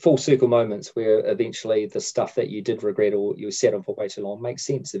have full circle moments where eventually the stuff that you did regret or you sat on for way too long makes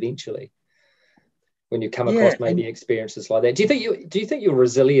sense eventually when you come Yeah, across maybe experiences like that. Do you think your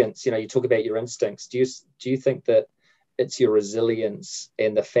resilience, you talk about your instincts, do you think that it's your resilience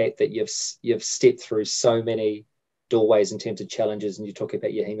and the fact that you've stepped through so many doorways in terms of challenges, and you talk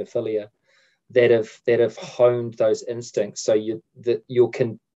about your hemophilia, that have honed those instincts, so your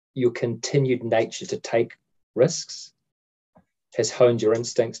continued nature to take risks has honed your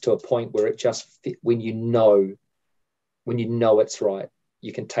instincts to a point where it just, when you know it's right,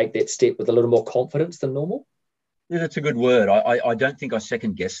 you can take that step with a little more confidence than normal? Yeah, that's a good word. I don't think I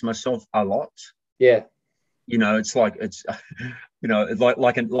second guess myself a lot. Yeah. It's like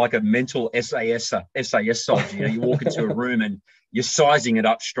like a mental SAS soldier. You walk into a room and you're sizing it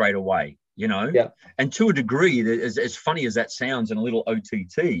up straight away. Yeah. And to a degree, as funny as that sounds, and a little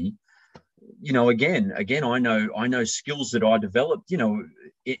OTT, again, I know skills that I developed, in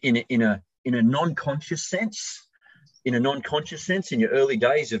a non-conscious sense. In a non-conscious sense, in your early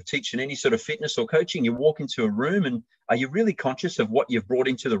days of teaching any sort of fitness or coaching, you walk into a room, and are you really conscious of what you've brought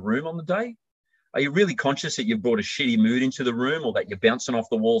into the room on the day? Are you really conscious that you've brought a shitty mood into the room, or that you're bouncing off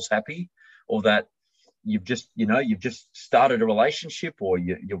the walls happy, or that you've just started a relationship, or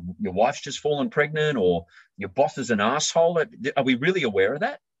your wife's just fallen pregnant, or your boss is an asshole? Are we really aware of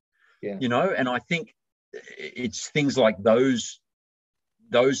that? Yeah. And I think it's things like those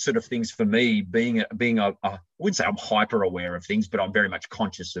sort of things for me, being I wouldn't say I'm hyper aware of things, but I'm very much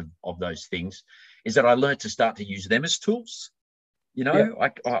conscious of those things, is that I learned to start to use them as tools. Yeah.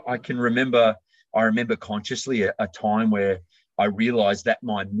 I can remember consciously a time where I realized that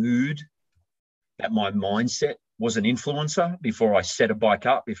my mood, that my mindset was an influencer before I set a bike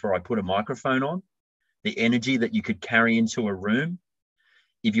up, before I put a microphone on. The energy that you could carry into a room,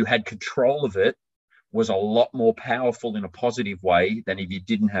 if you had control of it, was a lot more powerful in a positive way than if you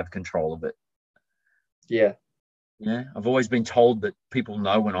didn't have control of it. Yeah. Yeah, I've always been told that people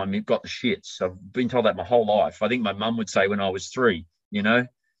know when I've got the shits. I've been told that my whole life. I think my mum would say when I was 3,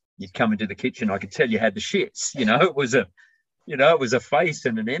 you'd come into the kitchen, I could tell you had the shits. It was a face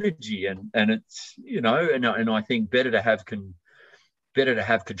and an energy, and it's and I think better to have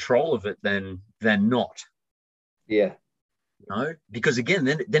control of it than not. Yeah. Because again,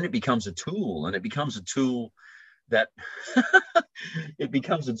 then it becomes a tool, and it becomes a tool that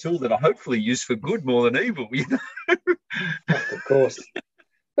I hopefully use for good more than evil. Of course.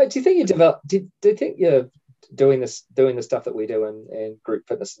 But do you think do you think you're doing the stuff that we do in group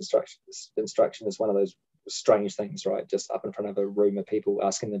fitness instruction is one of those strange things, right? Just up in front of a room of people,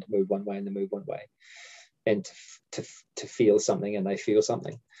 asking them to move one way and they move one way, and to feel something, and they feel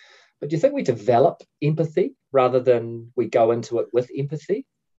something. But do you think we develop empathy rather than we go into it with empathy?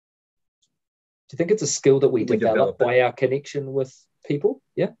 Do you think it's a skill that we develop by our connection with people?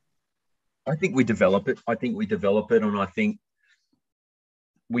 Yeah. I think we develop it. And I think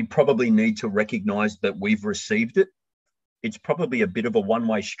we probably need to recognize that we've received it. It's probably a bit of a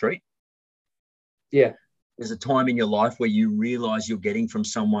one-way street. Yeah. There's a time in your life where you realize you're getting from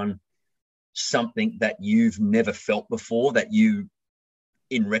someone something that you've never felt before, that you,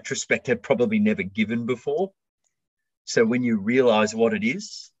 in retrospect, have probably never given before. So when you realize what it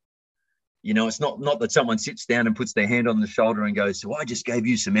is, you know, it's not that someone sits down and puts their hand on the shoulder and goes, so I just gave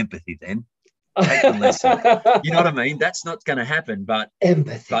you some empathy then. Take the lesson. You know what I mean? That's not going to happen. But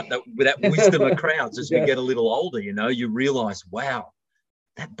empathy. But with that wisdom of crowds, as we get a little older, you know, you realize, wow,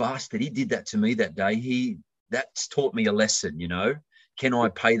 that bastard, he did that to me that day. That's taught me a lesson, you know. Can I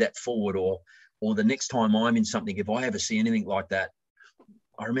pay that forward? Or the next time I'm in something, if I ever see anything like that,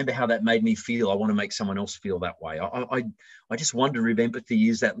 I remember how that made me feel. I want to make someone else feel that way. I just wonder if empathy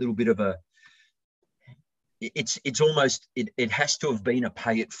is that little bit of a, it's almost, it has to have been a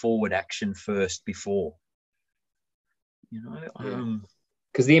pay it forward action first before, you know.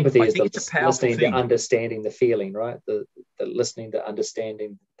 Because the empathy is the listening thing. to understanding the feeling, right? The listening to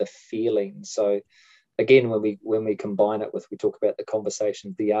understanding the feeling. So again, when we combine it with, we talk about the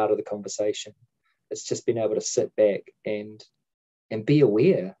conversation, the art of the conversation, it's just being able to sit back and be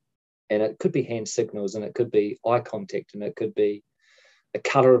aware. And it could be hand signals, and it could be eye contact, and it could be a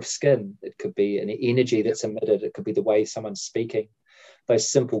color of skin, it could be an energy that's emitted, it could be the way someone's speaking. Those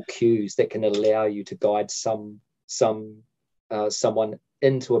simple cues that can allow you to guide someone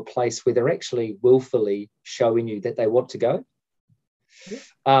into a place where they're actually willfully showing you that they want to go. Yeah,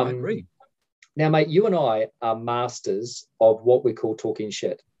 I agree. Now, mate, you and I are masters of what we call talking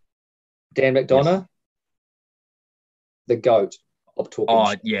shit. Dan McDonough, yes. The goat of talking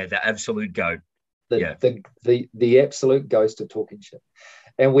shit. Yeah, the absolute goat. The absolute ghost of talking shit.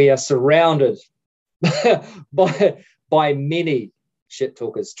 And we are surrounded by many shit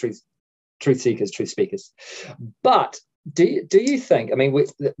talkers, truth seekers, truth speakers. But do you think, I mean,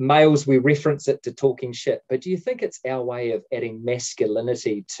 males, we reference it to talking shit, but do you think it's our way of adding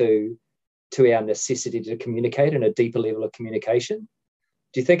masculinity to our necessity to communicate in a deeper level of communication?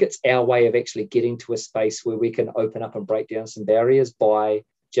 Do you think it's our way of actually getting to a space where we can open up and break down some barriers by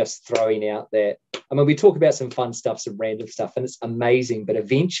just throwing out that? I mean, we talk about some fun stuff, some random stuff, and it's amazing, but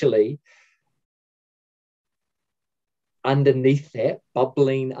eventually underneath that,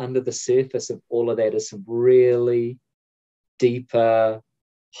 bubbling under the surface of all of that, is some really deeper,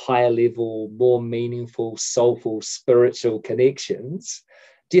 higher level, more meaningful, soulful, spiritual connections.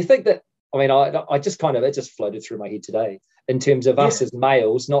 Do you think that, I mean, I just kind of, it just floated through my head today in terms of us as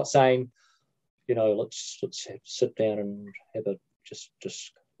males, not saying, you know, let's sit down and have a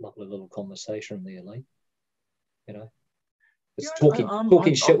just lovely little conversation there, Lee. You know, it's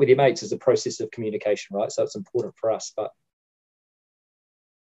talking shit with your mates is a process of communication, right? So it's important for us, but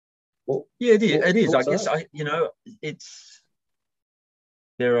it is. I guess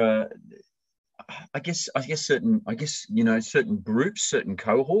there are, I guess certain groups, certain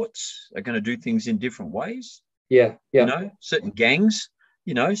cohorts are going to do things in different ways. Yeah. You know, certain gangs,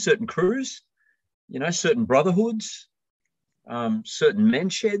 you know, certain crews, you know, certain brotherhoods, certain men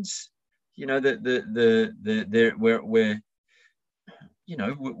sheds, you know,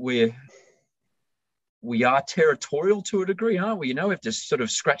 we are territorial to a degree, aren't we? You know, we have to sort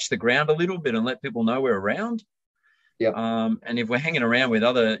of scratch the ground a little bit and let people know we're around. Yeah. And if we're hanging around with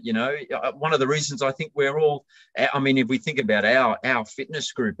other, you know, one of the reasons I think we're all, I mean, if we think about our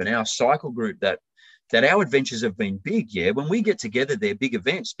fitness group and our cycle group, that our adventures have been big. Yeah. When we get together, they're big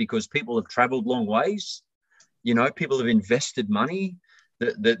events because people have traveled long ways. You know, people have invested money.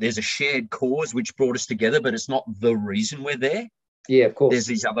 There's a shared cause which brought us together, but it's not the reason we're there. Yeah, of course. There's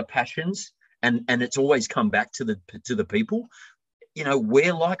these other passions, and it's always come back to the people. You know,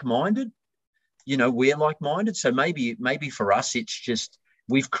 we're like-minded. So maybe for us, it's just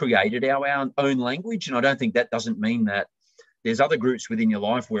we've created our own language, and I don't think that doesn't mean that there's other groups within your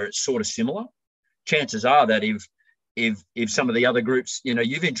life where it's sort of similar. Chances are that if some of the other groups, you know,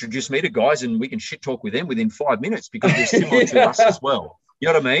 you've introduced me to guys and we can shit talk with them within 5 minutes because they're similar to us as well. You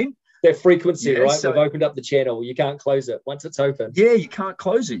know what I mean? That frequency, right? So, we've opened up the channel. You can't close it once it's open. Yeah, you can't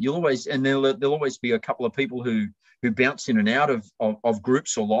close it. You'll always, and there'll always be a couple of people who bounce in and out of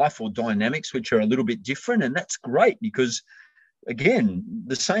groups or life or dynamics which are a little bit different, and that's great because, again,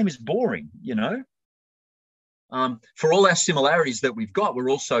 the same is boring. You know, for all our similarities that we've got, we're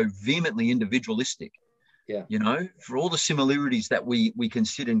also vehemently individualistic. Yeah. You know, for all the similarities that we can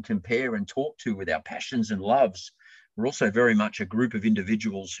sit and compare and talk to with our passions and loves, we're also very much a group of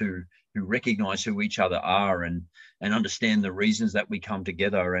individuals who recognize who each other are and understand the reasons that we come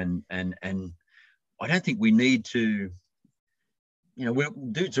together. And I don't think we need to, you know,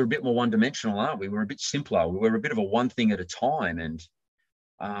 dudes are a bit more one-dimensional, aren't we? We're a bit simpler. We're a bit of a one thing at a time. And,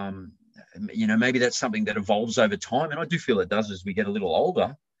 you know, maybe that's something that evolves over time. And I do feel it does as we get a little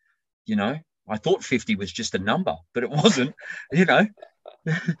older. You know, I thought 50 was just a number, but it wasn't. You know,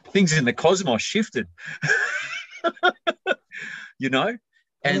 things in the cosmos shifted. You know,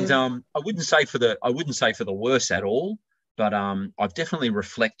 And I wouldn't say for the worse at all, but I've definitely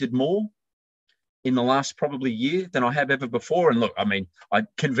reflected more in the last probably year than I have ever before. And look, I mean, I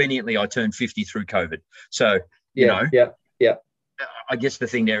turned 50 through COVID. So, you know, I guess the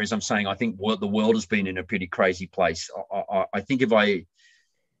thing there is I'm saying I think the world has been in a pretty crazy place. I think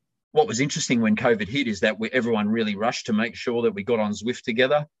what was interesting when COVID hit is that everyone really rushed to make sure that we got on Zwift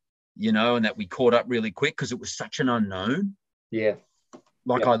together, you know, and that we caught up really quick because it was such an unknown. Yeah.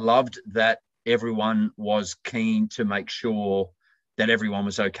 Like I loved that everyone was keen to make sure that everyone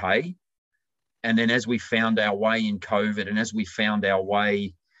was okay. And then as we found our way in COVID and as we found our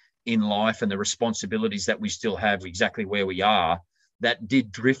way in life and the responsibilities that we still have exactly where we are, that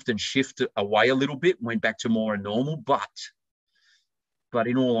did drift and shift away a little bit, went back to more normal. But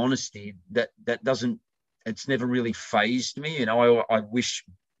in all honesty, that doesn't, it's never really fazed me. You know, I wish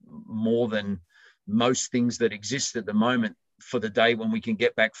more than most things that exist at the moment for the day when we can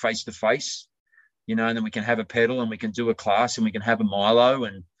get back face to face, you know, and then we can have a pedal and we can do a class and we can have a Milo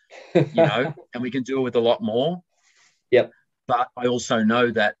and, you know, and we can do it with a lot more. Yep. But I also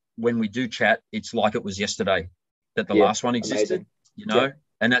know that when we do chat, it's like it was yesterday that the last one existed, amazing. You know,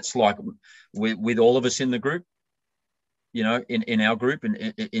 and that's like with all of us in the group, you know, in our group and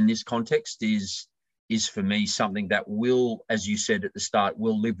in this context is for me something that will, as you said at the start,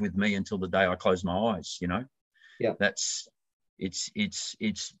 will live with me until the day I close my eyes, you know. Yeah.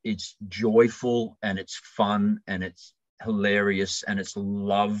 It's joyful and it's fun and it's hilarious and it's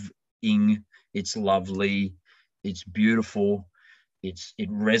loving, it's lovely, it's beautiful, it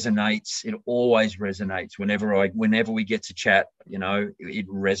resonates. It always resonates whenever we get to chat, you know, it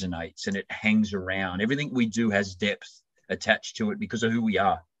resonates and it hangs around. Everything we do has depth attached to it because of who we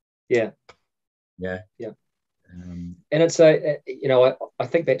are. Yeah. And it's you know, I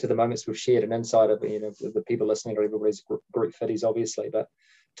think back to the moments we've shared and inside of, you know, the people listening to everybody's group fitties, obviously, but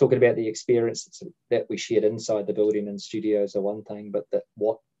talking about the experiences that we shared inside the building and studios are one thing, but that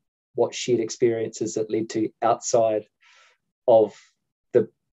what shared experiences that led to outside of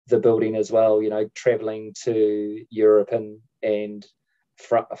the building as well, you know, traveling to Europe and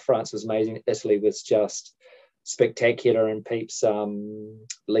France was amazing. Italy was just spectacular, and peeps,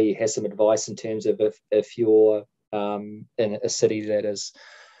 Lee has some advice in terms of if you're in a city that is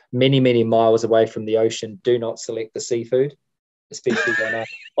many miles away from the ocean, do not select the seafood, especially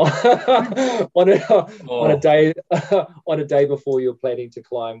on a day before you're planning to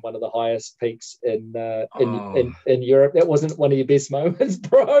climb one of the highest peaks in Europe. That wasn't one of your best moments,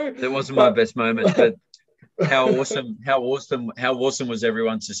 bro. That wasn't my best moment, but how awesome was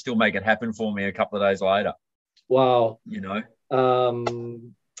everyone to still make it happen for me a couple of days later. Wow. You know.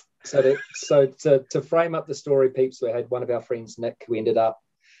 So to frame up the story, peeps, we had one of our friends, Nick, who ended up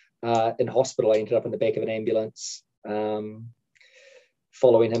in hospital. I ended up in the back of an ambulance,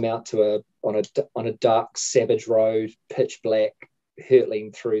 following him out on a dark, savage road, pitch black,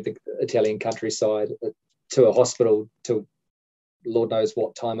 hurtling through the Italian countryside to a hospital till Lord knows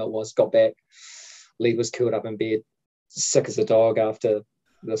what time it was. Got back, Lee was curled up in bed, sick as a dog after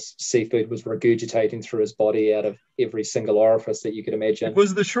this seafood was regurgitating through his body out of every single orifice that you could imagine. It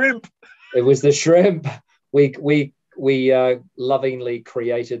was the shrimp. We lovingly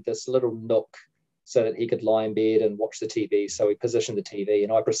created this little nook so that he could lie in bed and watch the TV. So we positioned the TV,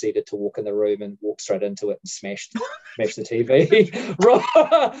 and I proceeded to walk in the room and walk straight into it and smash the TV.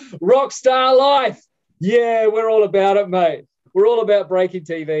 Rock star life. Yeah, we're all about it, mate. We're all about breaking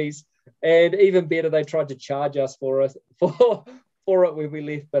TVs. And even better, they tried to charge us for it when we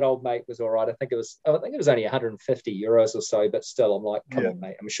left, but old mate was all right. I think it was only 150 euros or so, but still, I'm like, come on,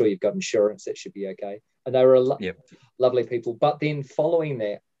 mate. I'm sure you've got insurance. That should be okay. And they were lovely people. But then following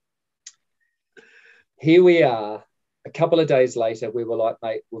that, here we are. A couple of days later, we were like,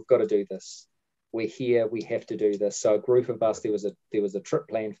 mate, we've got to do this. We're here. We have to do this. So a group of us, there was a trip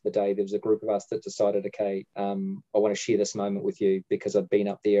planned for the day. There was a group of us that decided, okay, I want to share this moment with you because I've been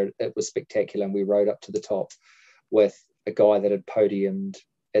up there. It was spectacular. And we rode up to the top with a guy that had podiumed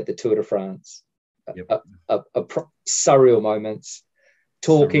at the Tour de France. Surreal moments,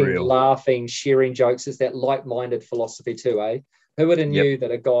 talking, laughing, sharing jokes. Is that like-minded philosophy too, eh? Who would have knew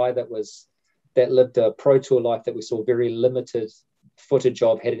that a guy that lived a pro tour life that we saw very limited footage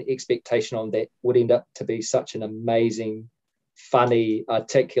of, had an expectation on that would end up to be such an amazing, funny,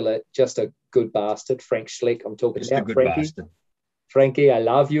 articulate, just a good bastard. Frank Schleck, I'm talking just about. Frankie. Bastard. Frankie, I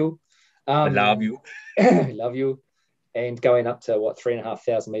love you. I love you. I love you. And going up to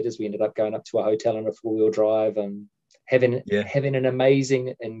 3,500 meters, we ended up going up to a hotel on a 4-wheel drive and having an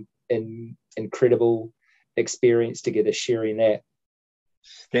amazing and incredible experience together, sharing that.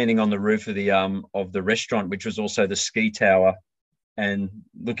 Standing on the roof of the restaurant, which was also the ski tower, and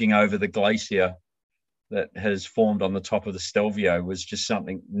looking over the glacier that has formed on the top of the Stelvio was just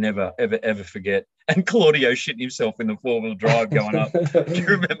something never, ever forget. And Claudio shitting himself in the four-wheel drive going up. Do you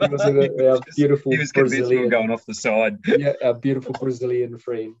remember? Beautiful he was Brazilian, convinced we were going off the side. Yeah, our beautiful Brazilian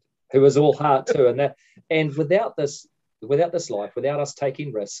friend who was all heart too. And without this life, without us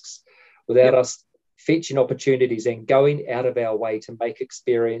taking risks, without us fetching opportunities and going out of our way to make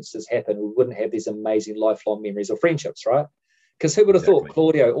experiences happen, we wouldn't have these amazing lifelong memories or friendships, right? Because who would have thought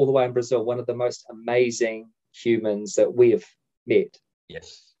Claudio, all the way in Brazil, one of the most amazing humans that we have met.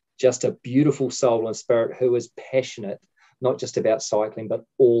 Yes. Just a beautiful soul and spirit who is passionate, not just about cycling, but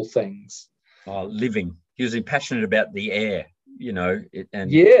all things. Living. He was passionate about the air, and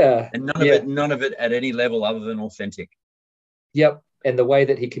none of it at any level other than authentic. Yep. And the way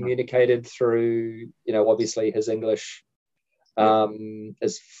that he communicated through, obviously his English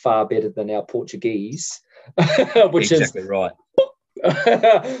is far better than our Portuguese, which exactly is right.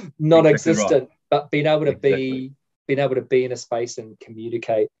 non-existent, exactly right. But being able to be in a space and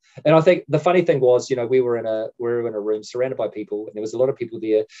communicate. And I think the funny thing was, we were in a room surrounded by people, and there was a lot of people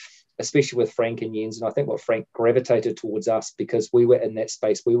there, especially with Frank and Jens. And I think what Frank gravitated towards us because we were in that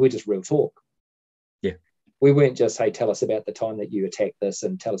space, we were just real talk. Yeah. We weren't just, hey, tell us about the time that you attacked this,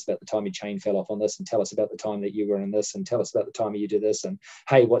 and tell us about the time your chain fell off on this, and tell us about the time that you were in this, and tell us about the time you did this, and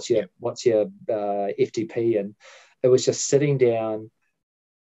hey, what's your FTP? And it was just sitting down,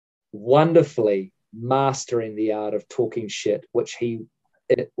 wonderfully mastering the art of talking shit, which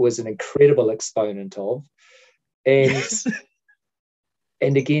it was an incredible exponent of, and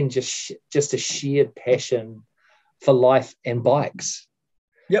and again, just a shared passion for life and bikes.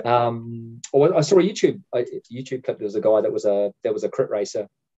 Yep. I saw a YouTube clip. There was a guy that was a crit racer,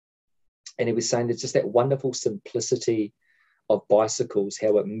 and he was saying there's just that wonderful simplicity of bicycles,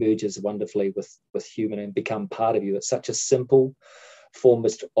 how it merges wonderfully with human and become part of you. It's such a simple form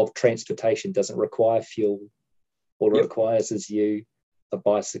of transportation, doesn't require fuel. All it requires is you, a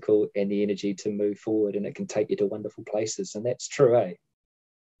bicycle, and the energy to move forward, and it can take you to wonderful places. And that's true, eh?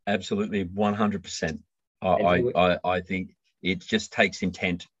 Absolutely, 100%. I think it just takes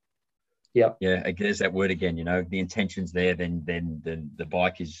intent. Yeah. There's that word again. The intention's there, then the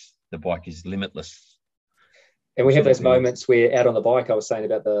bike is limitless. And we have those moments where out on the bike, I was saying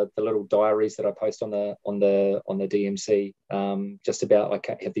about the little diaries that I post on the D.M.C. Just about I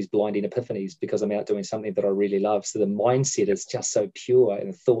have these blinding epiphanies because I'm out doing something that I really love. So the mindset is just so pure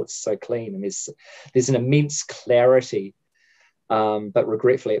and the thoughts so clean, and there's an immense clarity. But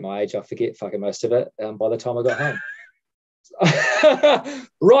regretfully, at my age, I forget fucking most of it by the time I got home.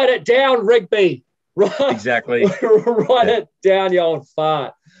 Write it down, Rigby. Exactly. Write it down, you old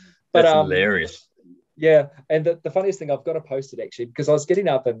fart. But that's hilarious. Yeah, and the funniest thing, I've got to post it actually, because I was getting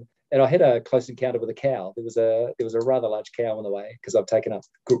up and I had a close encounter with a cow. There was a rather large cow on the way because I've taken up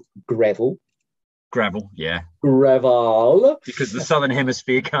gravel. Gravel, yeah. Gravel. Because the Southern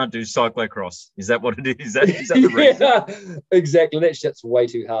Hemisphere can't do cyclocross. Is that what it is? Is that the reason? Yeah, exactly. That shit's way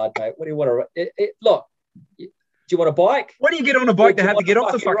too hard, mate. What do you want to... Look, do you want a bike? What do you get on a bike to have to get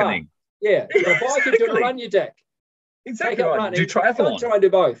off the fucking thing? Yeah. Do you want a bike or do you want to run your dick? Exactly right. Do triathlon. Try and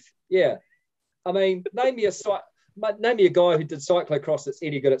do both. Yeah. I mean, name me a guy who did cyclocross that's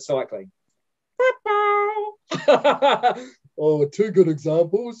any good at cycling. Oh, two good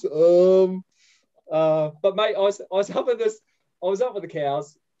examples. But mate, I was up with the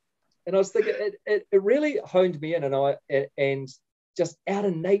cows, and I was thinking it really honed me in, and just out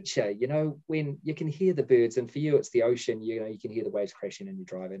in nature, when you can hear the birds, and for you it's the ocean, you can hear the waves crashing and you're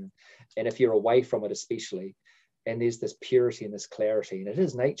driving, and if you're away from it especially. And there's this purity and this clarity, and it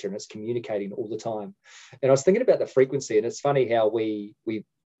is nature, and it's communicating all the time. And I was thinking about the frequency, and it's funny how we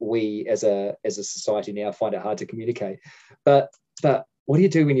as a society now find it hard to communicate. But what do you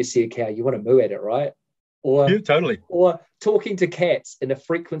do when you see a cow? You want to moo at it, right? Yeah, totally. Or talking to cats in a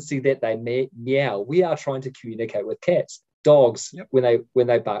frequency that they meow. We are trying to communicate with cats, dogs when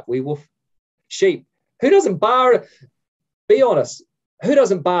they bark. We wolf, sheep. Who doesn't bar? Be honest. Who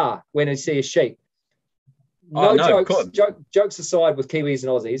doesn't bar when they see a sheep? No jokes. Jokes aside, with Kiwis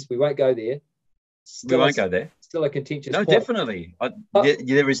and Aussies, we won't go there. We won't go there. Still a contentious. No, definitely.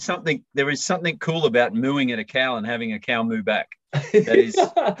 There is something cool about mooing at a cow and having a cow moo back. That is,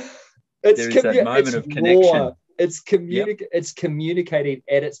 there is that moment of connection. Raw. It's communicating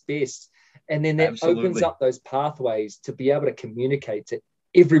at its best, and then that opens up those pathways to be able to communicate to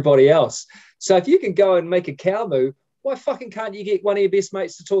everybody else. So if you can go and make a cow moo, why fucking can't you get one of your best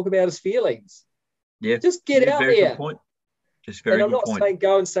mates to talk about his feelings? Yeah, just get out very there. Good point. Just very and I'm good not point. saying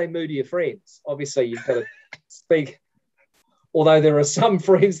go and say moo to your friends. Obviously, you've got to speak. Although there are some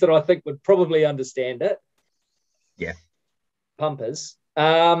friends that I think would probably understand it. Yeah. pumpers.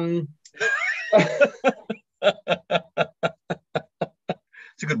 It's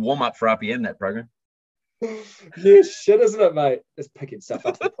a good warm-up for RPM, that program. Yeah, shit, isn't it, mate? Just picking stuff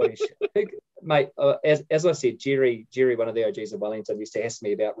up and putting shit. Mate, as I said, Jerry, one of the OGs of Wellington, used to ask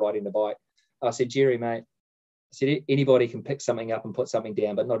me about riding the bike. I said, Jerry, mate, I said, anybody can pick something up and put something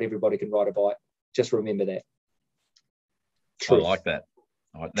down, but not everybody can ride a bike. Just remember that. Truth. I like that.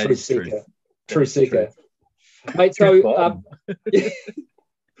 That truth is seeker. truth. True seeker. Mate, so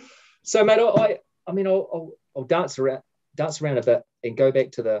so mate, I'll dance around a bit and go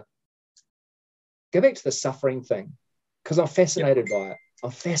back to the suffering thing, because I'm fascinated by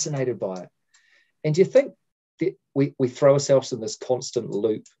it. And do you think that we throw ourselves in this constant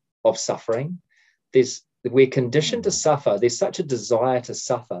loop of suffering? We're conditioned to suffer. There's such a desire to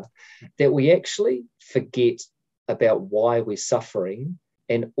suffer that we actually forget about why we're suffering,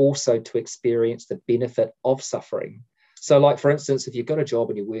 and also to experience the benefit of suffering. So, like, for instance, if you've got a job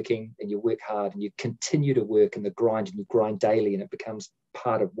and you're working and you work hard and you continue to work in the grind and you grind daily and it becomes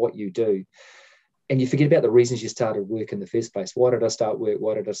part of what you do, and you forget about the reasons you started work in the first place. Why did I start work?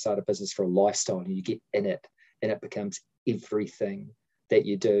 Why did I start a business? For a lifestyle. And you get in it and it becomes everything that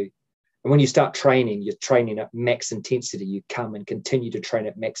you do. And when you start training, you're training at max intensity. You come and continue to train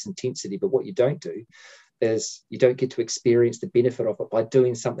at max intensity. But what you don't do is you don't get to experience the benefit of it by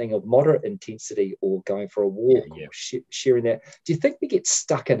doing something of moderate intensity or going for a walk or sharing that. Do you think we get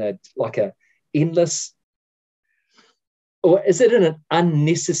stuck in a endless, or is it in an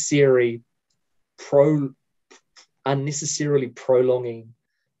unnecessarily prolonging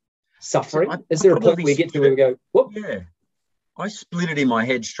suffering? Is there a point where we get to where we go, whoop? Yeah, I split it in my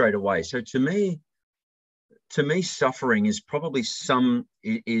head straight away. So to me, suffering is probably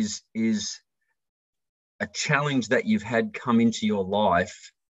is a challenge that you've had come into your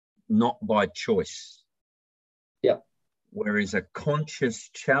life, not by choice. Yeah. Whereas a conscious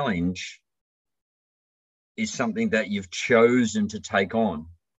challenge is something that you've chosen to take on.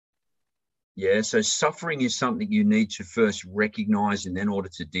 Yeah. So suffering is something you need to first recognize in order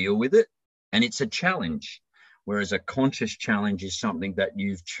to deal with it. And it's a challenge. Whereas a conscious challenge is something that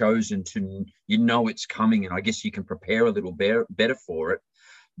you've chosen to, it's coming, and I guess you can prepare a little better for it.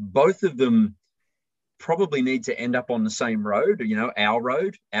 Both of them probably need to end up on the same road,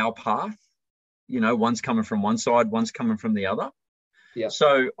 our path. One's coming from one side, one's coming from the other. Yeah.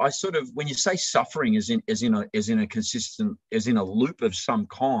 So I sort of, when you say suffering is in a loop of some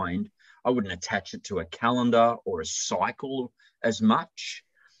kind, I wouldn't attach it to a calendar or a cycle as much.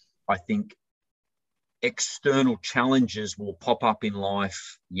 I think external challenges will pop up in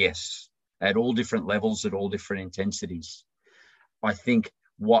life, yes, at all different levels, at all different intensities. I think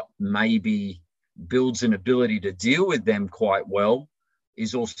what maybe builds an ability to deal with them quite well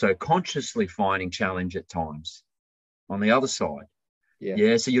is also consciously finding challenge at times on the other side.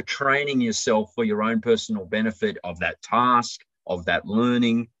 Yeah. So you're training yourself for your own personal benefit of that task, of that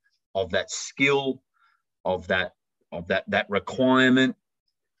learning, of that skill, of that requirement.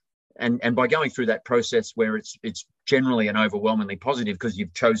 And by going through that process where it's generally an overwhelmingly positive because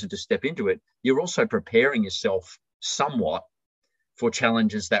you've chosen to step into it, you're also preparing yourself somewhat for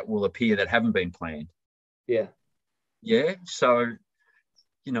challenges that will appear that haven't been planned. Yeah. Yeah. So,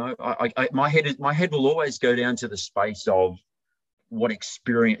 my head will always go down to the space of what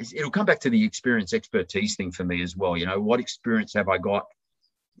experience. It'll come back to the experience expertise thing for me as well. What experience have I got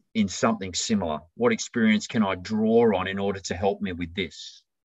in something similar? What experience can I draw on in order to help me with this?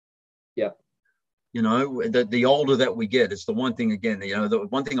 Yeah. The older that we get, it's the one thing, again, the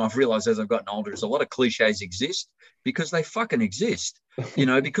one thing I've realized as I've gotten older is a lot of cliches exist because they fucking exist,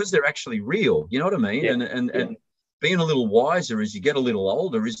 because they're actually real. You know what I mean? Yeah. And being a little wiser as you get a little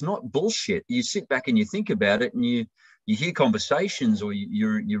older is not bullshit. You sit back and you think about it, and you hear conversations, or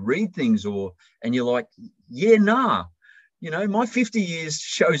you read things, and you're like, yeah, nah, my 50 years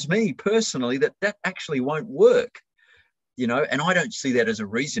shows me personally that actually won't work. And I don't see that as a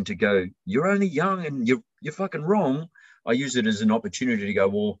reason to go, you're only young and you're fucking wrong. I use it as an opportunity to go,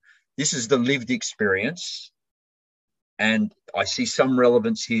 well, this is the lived experience, and I see some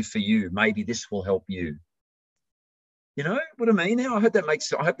relevance here for you. Maybe this will help you. You know what I mean? Now, I hope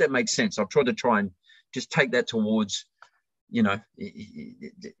that makes sense. I've tried to and just take that towards,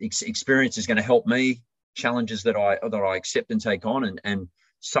 experience is going to help me, challenges that I accept and take on, and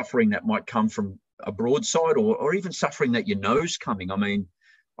suffering that might come from a broadside, or even suffering that is coming. I mean,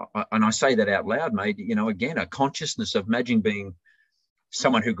 and I say that out loud, mate, again, a consciousness of imagine being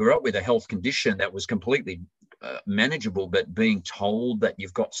someone who grew up with a health condition that was completely manageable, but being told that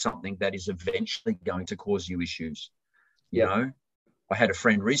you've got something that is eventually going to cause you issues. I had a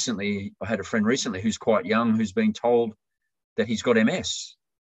friend recently who's quite young, who's been told that he's got MS,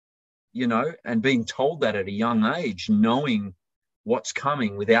 you know, and being told that at a young age, knowing what's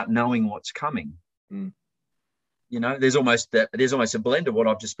coming without knowing what's coming. You know, there's almost a blend of what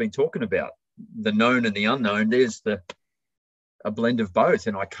I've just been talking about, the known and the unknown. There's a blend of both,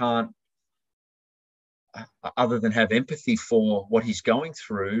 and I can't, other than have empathy for what he's going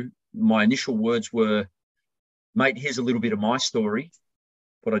through. My initial words were, mate, here's a little bit of my story.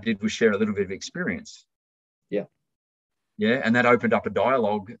 What I did was share a little bit of experience. Yeah, and that opened up a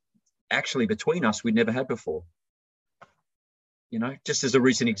dialogue actually between us we'd never had before. You know, just as a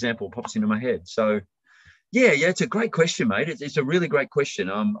recent example pops into my head. So yeah, it's a great question, mate. It's a really great question.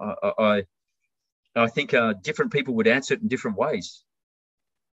 I think different people would answer it in different ways.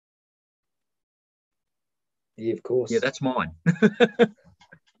 Yeah, of course. Yeah, that's mine.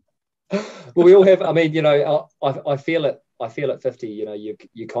 Well, we all have. I mean, you know, I feel it. I feel at 50. You know, you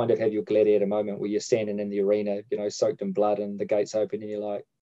kind of have your gladiator moment where you're standing in the arena, you know, soaked in blood, and the gates open, and you're like,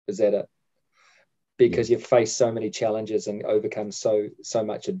 "Is that it?" Because you've faced so many challenges and overcome so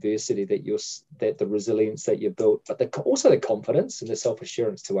much adversity that the resilience that you've built, but also the confidence and the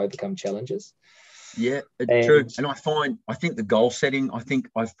self-assurance to overcome challenges. Yeah, true. And I think the goal setting, I think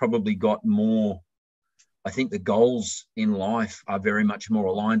I've probably got more. I think the goals in life are very much more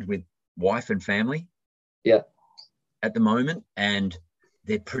aligned with wife and family. Yeah. At the moment, and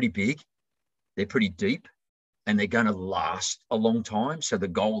they're pretty big, they're pretty deep, and they're going to last a long time. So the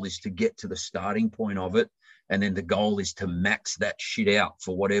goal is to get to the starting point of it, and then the goal is to max that shit out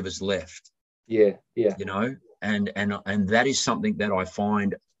for whatever's left. Yeah. You know, and that is something that I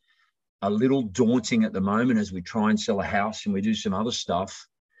find a little daunting at the moment as we try and sell a house and we do some other stuff.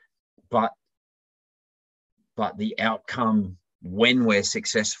 But the outcome when we're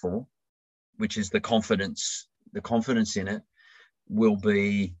successful, which is the confidence in it, will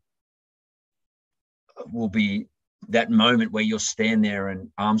be that moment where you'll stand there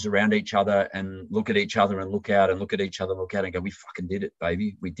and arms around each other and look at each other and look out and look at each other, look out and go, we fucking did it,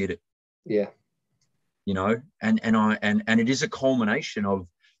 baby. We did it. Yeah. You know, and it is a culmination of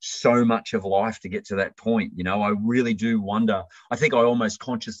so much of life to get to that point. You know, I really do wonder. I think I almost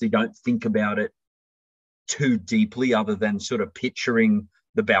consciously don't think about it too deeply, other than sort of picturing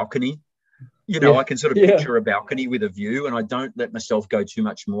the balcony. You know, I can sort of picture a balcony with a view, and I don't let myself go too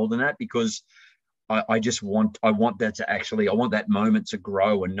much more than that, because I want that moment to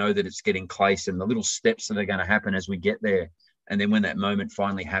grow and know that it's getting close, and the little steps that are going to happen as we get there. And then when that moment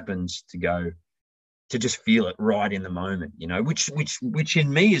finally happens, to just feel it right in the moment, you know, which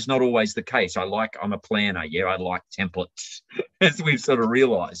in me is not always the case. I'm a planner. Yeah, I like templates, as we've sort of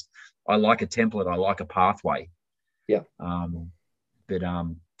realized. I like a template. I like a pathway. Yeah. But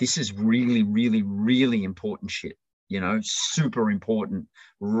this is really, really, really important shit, you know, super important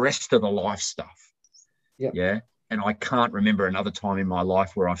rest of the life stuff. Yeah. And I can't remember another time in my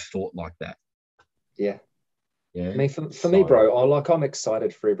life where I've thought like that. Yeah. Yeah. I mean, for me, bro, I'm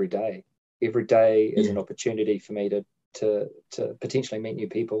excited for every day. Every day is an opportunity for me to potentially meet new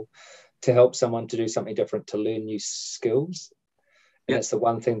people, to help someone to do something different, to learn new skills. And it's the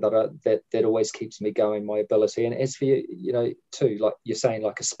one thing that always keeps me going, my ability. And as for you, you know, too, like you're saying,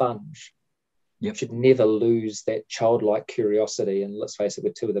 like a sponge, you should never lose that childlike curiosity. And let's face it,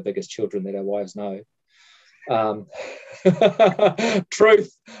 we're two of the biggest children that our wives know.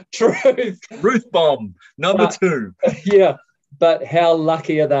 Truth bomb number 2. Yeah, but how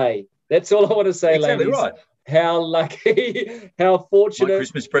lucky are they? That's all I want to say, exactly, ladies. Right. How lucky, how fortunate. My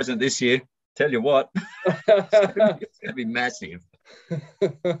Christmas present this year, tell you what, it's going to be massive.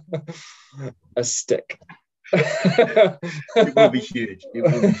 A stick. It will be huge.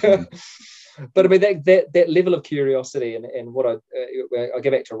 But I mean, that level of curiosity, and what I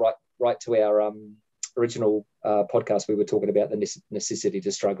go back to right to our original podcast. We were talking about the necessity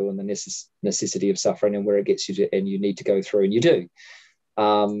to struggle and the necessity of suffering, and where it gets you to, and you need to go through, and you do.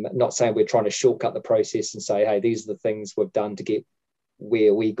 Not saying we're trying to shortcut the process and say, hey, these are the things we've done to get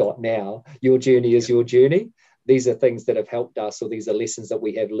where we got now. Your journey is your journey. These are things that have helped us, or these are lessons that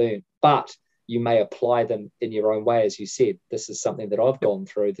we have learned. But you may apply them in your own way. As you said, this is something that I've gone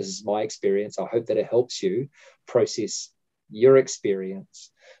through. This is my experience. I hope that it helps you process your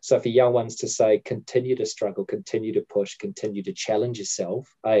experience. So for young ones to say, continue to struggle, continue to push, continue to challenge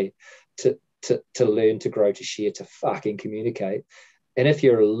yourself, to learn, to grow, to share, to fucking communicate. And if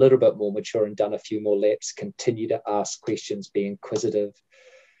you're a little bit more mature and done a few more laps, continue to ask questions, be inquisitive.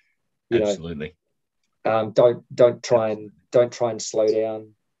 Absolutely. Don't try and slow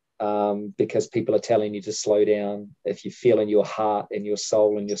down, because people are telling you to slow down. If you feel in your heart and your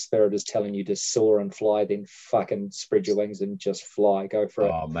soul and your spirit is telling you to soar and fly, then fucking spread your wings and just fly. Go for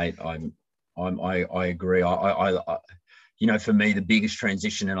it. Oh, mate, I agree. for me, the biggest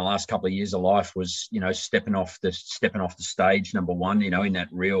transition in the last couple of years of life was, stepping off the stage, number one, in that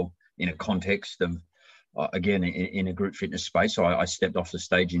real, in a context of, again, in a group fitness space. So I stepped off the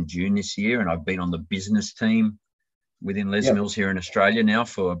stage in June this year, and I've been on the business team within Les Mills here in Australia now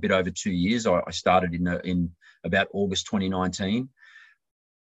for a bit over 2 years. I started in about August 2019.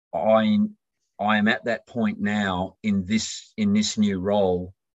 I am at that point now in this new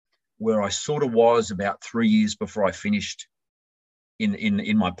role where I sort of was about 3 years before I finished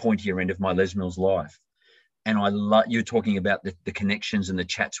in my pointier end of my Les Mills life. And I love, you're talking about the connections and the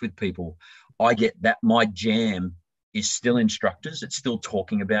chats with people. I get that. My jam is still instructors. It's still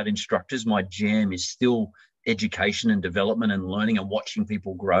talking about instructors. My jam is still education and development and learning and watching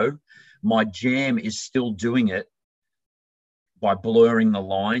people grow. My jam is still doing it by blurring the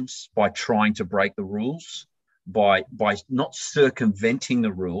lines, by trying to break the rules, by not circumventing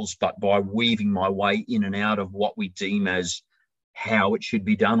the rules, but by weaving my way in and out of what we deem as how it should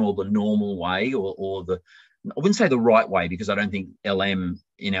be done, or the normal way, or the, I wouldn't say the right way, because I don't think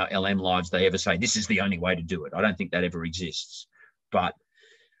in our LM lives, they ever say this is the only way to do it. I don't think that ever exists. But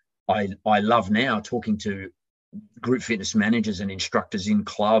I love now talking to group fitness managers and instructors in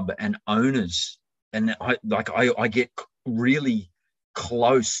club and owners. And I get really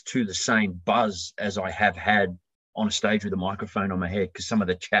close to the same buzz as I have had on a stage with a microphone on my head, because some of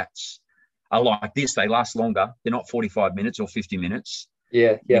the chats are like this. They last longer. They're not 45 minutes or 50 minutes.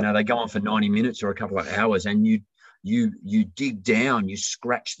 Yeah. They go on for 90 minutes or a couple of hours, and you dig down, you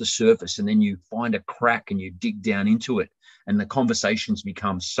scratch the surface, and then you find a crack and you dig down into it. And the conversations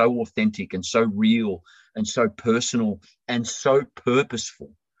become so authentic and so real and so personal and so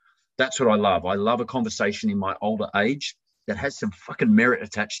purposeful. That's what I love. I love a conversation in my older age that has some fucking merit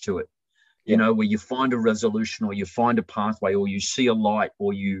attached to it. Where you find a resolution, or you find a pathway, or you see a light,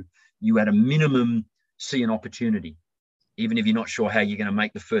 or you at a minimum see an opportunity, even if you're not sure how you're going to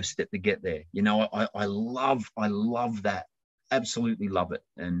make the first step to get there. I love that. Absolutely love it.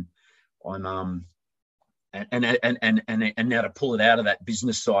 And I'm and now to pull it out of that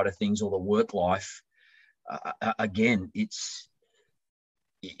business side of things, or the work life, again, it's,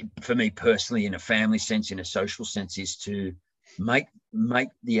 for me personally, in a family sense, in a social sense, is to make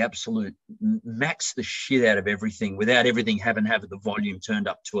the absolute max the shit out of everything without everything having the volume turned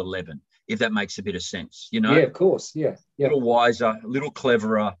up to 11, if that makes a bit of sense. Yeah, of course. Yeah. A little wiser, a little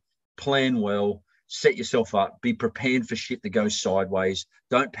cleverer, plan well, set yourself up, be prepared for shit that goes sideways.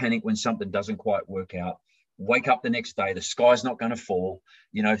 Don't panic when something doesn't quite work out. Wake up the next day, the sky's not going to fall,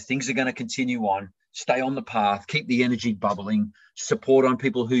 things are going to continue on. Stay on the path, keep the energy bubbling, support on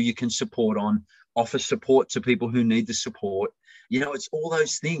people who you can support on, offer support to people who need the support. It's all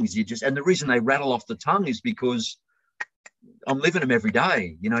those things. And the reason they rattle off the tongue is because I'm living them every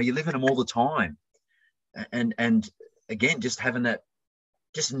day. You're living them all the time. And again, just having that,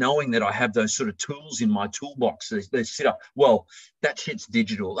 just knowing that I have those sort of tools in my toolbox. They sit up, well, that shit's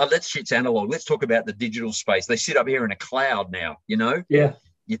digital. That shit's analog. Let's talk about the digital space. They sit up here in a cloud now, Yeah.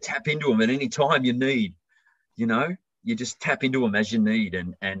 You tap into them at any time you need, you just tap into them as you need.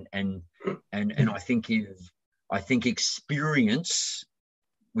 And I think experience,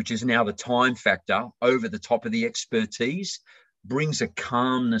 which is now the time factor over the top of the expertise, brings a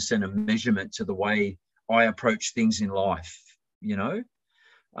calmness and a measurement to the way I approach things in life,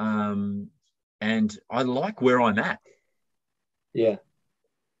 and I like where I'm at. Yeah.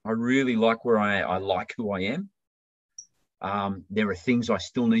 I really like where I like who I am. There are things I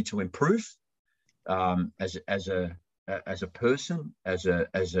still need to improve as a person, as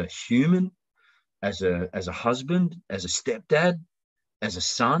a human, as a husband, as a stepdad, as a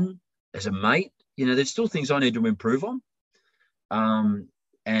son, as a mate. There's still things I need to improve on.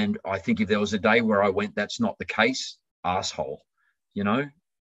 And I think if there was a day where I went, that's not the case, asshole, And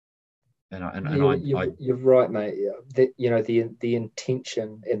you're right, mate. The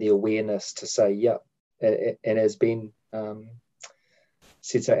intention and the awareness to say, yep, and has been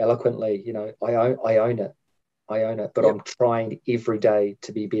said so eloquently. I own it. But Yep. I'm trying every day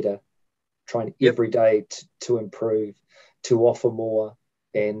to be better, trying Yep. every day to improve, to offer more.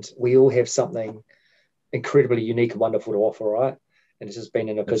 And we all have something incredibly unique and wonderful to offer, right? And it's just been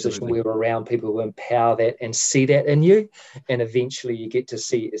in a position where we're around people who empower that and see that in you, and eventually you get to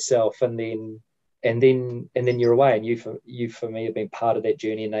see it yourself, and then you're away. And you for me have been part of that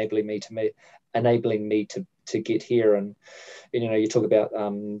journey, enabling me to get here. And you talk about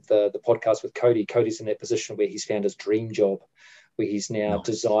the podcast with Cody. Cody's in that position where he's found his dream job, where he's now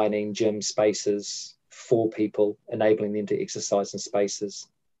designing gym spaces for people, enabling them to exercise in spaces.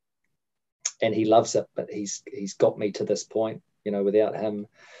 And he loves it, but he's got me to this point. Without him,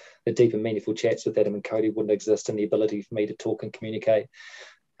 the deep and meaningful chats with Adam and Cody wouldn't exist, and the ability for me to talk and communicate.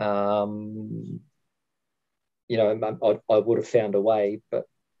 You know, I would have found a way, but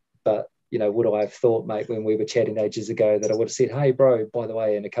you know, would I have thought, mate, when we were chatting ages ago, that I would have said, hey, bro, by the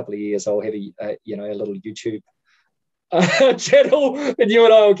way, in a couple of years, I'll have a little YouTube channel, and you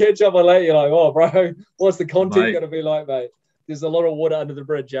and I will catch up on later. You're like, oh, bro, what's the content going to be like, mate? There's a lot of water under the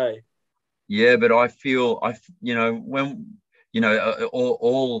bridge, eh? Yeah, but I feel, you know, when, you know,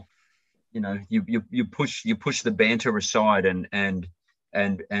 all you know, you push the banter aside, and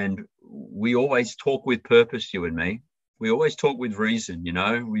we always talk with purpose, you and me. We always talk with reason. You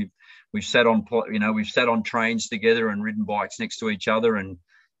know, we've sat on trains together and ridden bikes next to each other, and,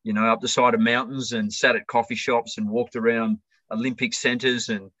 you know, up the side of mountains, and sat at coffee shops and walked around Olympic centres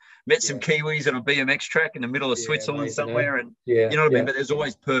and met some Kiwis on a BMX track in the middle of Switzerland somewhere. And you know what I mean? But there's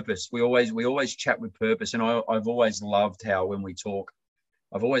always purpose. We always chat with purpose. And I've always loved how when we talk,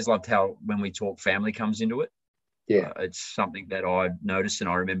 family comes into it. Yeah. It's something that I noticed. And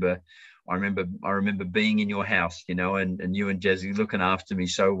I remember being in your house, you know, and you and Jazzy looking after me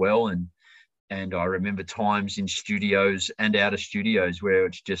so well. And I remember times in studios and out of studios where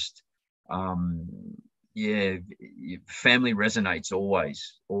it's just, family resonates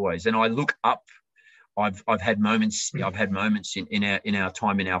always. And I look up. I've had moments in our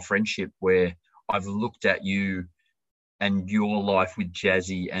time in our friendship where I've looked at you and your life with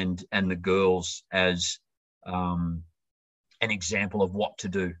Jazzy and the girls as an example of what to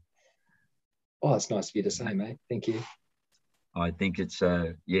do. Oh, it's nice of you to say, mate. Thank you. I think it's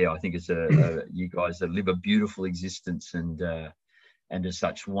you guys that live a beautiful existence and are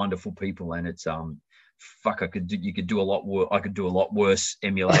such wonderful people, and it's you could do a lot worse. I could do a lot worse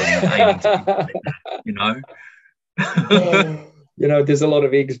emulating, aiming to, you know. You know, there's a lot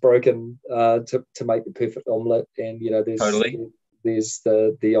of eggs broken to make the perfect omelette, and, you know, there's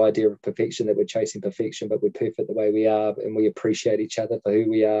the idea of perfection, that we're chasing perfection, but we're perfect the way we are, and we appreciate each other for who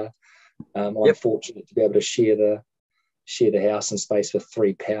we are. I'm fortunate to be able to share the house and space with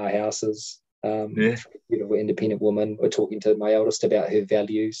three powerhouses. Beautiful independent woman. We're talking to my eldest about her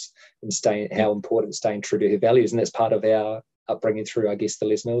values and how important staying true to her values, and that's part of our upbringing through, I guess, the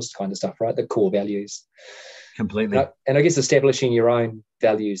Les Mills kind of stuff, right? The core values. Completely. And I guess establishing your own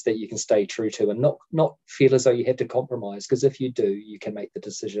values that you can stay true to, and not feel as though you have to compromise, because if you do, you can make the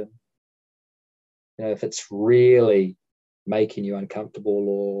decision. You know, if it's really making you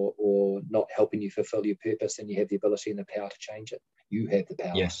uncomfortable or not helping you fulfill your purpose, then you have the ability and the power to change it. You have the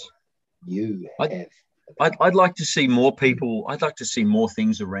power. Yes. You have. I'd like to see more people. I'd like to see more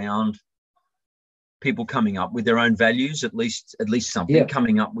things around people coming up with their own values, at least something,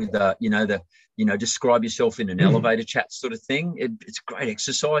 coming up with describe yourself in an elevator chat sort of thing. It's a great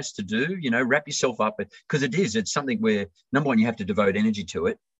exercise to do, you know, wrap yourself up, because it's something where, number one, you have to devote energy to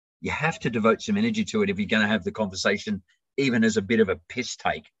it. You have to devote some energy to it if you're going to have the conversation, even as a bit of a piss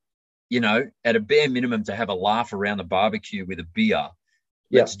take, you know, at a bare minimum, to have a laugh around the barbecue with a beer.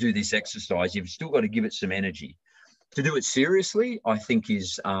 Let's do this exercise. You've still got to give it some energy. To do it seriously, I think,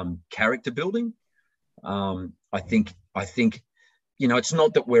 is character building. I think, you know, it's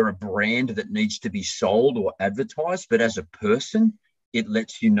not that we're a brand that needs to be sold or advertised, but as a person, it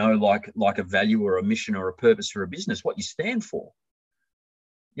lets you know, like a value or a mission or a purpose for a business, what you stand for.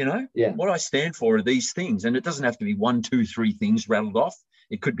 You know, what I stand for are these things, and it doesn't have to be 1, 2, 3 things rattled off.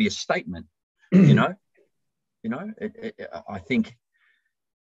 It could be a statement. You know, I think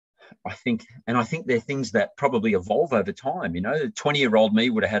they're things that probably evolve over time. You know, the 20-year-old me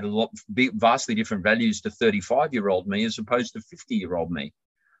would have had vastly different values to 35-year-old me as opposed to 50-year-old me.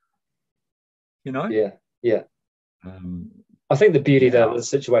 You know? Yeah. I think the beauty of the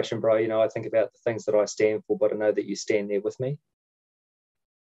situation, bro, you know, I think about the things that I stand for, but I know that you stand there with me.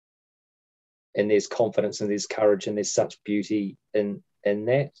 And there's confidence and there's courage and there's such beauty in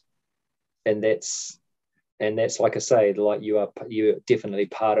that. And that's like I say, like you're definitely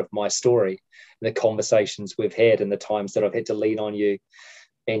part of my story, the conversations we've had and the times that I've had to lean on you,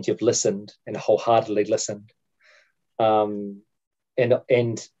 and you've listened and wholeheartedly listened. And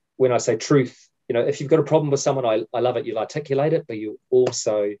when I say truth, you know, if you've got a problem with someone, I love it. You'll articulate it, but you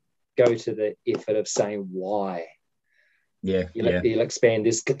also go to the effort of saying why. You'll expand.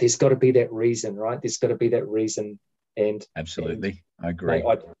 There's got to be that reason, right? There's got to be that reason. And absolutely, I agree.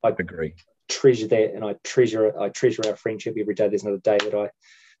 I agree. Treasure that, and I treasure our friendship every day. There's not a day that I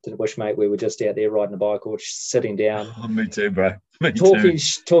didn't wish, mate, we were just out there riding a bike or sitting down. Oh, me too, bro.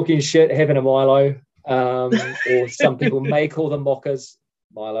 Talking shit, having a Milo, or some people may call them mockers,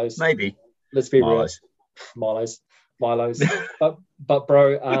 Milos. Maybe. Let's be Milos. Real. Milos. But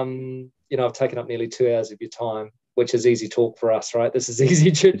bro, you know, I've taken up nearly 2 hours of your time. which is easy talk for us, right? This is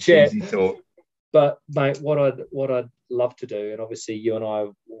easy chit chat. Easy talk. But mate, what I'd love to do, and obviously you and I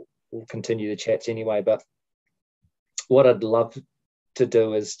will continue the chats anyway, but what I'd love to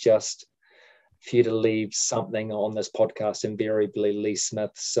do is just for you to leave something on this podcast, invariably Lee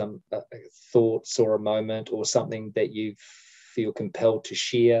Smith, some thoughts or a moment or something that you feel compelled to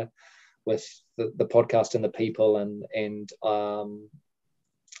share with the podcast and the people, and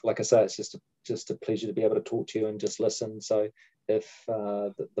like I say, it's just a pleasure to be able to talk to you and just listen. So if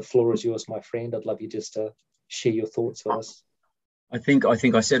the floor is yours, my friend, I'd love you just to share your thoughts with us. I think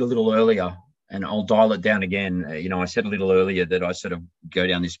I said a little earlier, and I'll dial it down again. I said a little earlier that I sort of go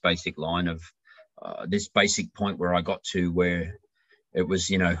down this basic line of this basic point where I got to, where it was,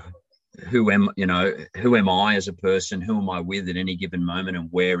 who am I as a person? Who am I with at any given moment? And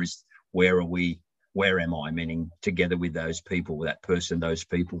where are we? Where am I? Meaning together with those people, with that person, those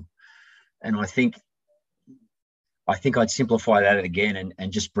people. And I think I'd simplify that again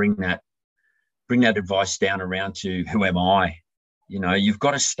and just bring that advice down around to who am I? You've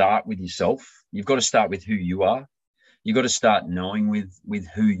got to start with yourself. You've got to start with who you are. You've got to start knowing with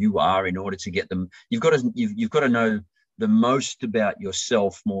who you are in order to get them. You've got to know the most about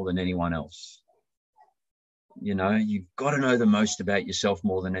yourself more than anyone else. You've got to know the most about yourself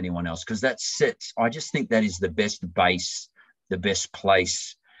more than anyone else, because I just think that is the best base, the best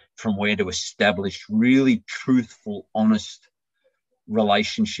place from where to establish really truthful, honest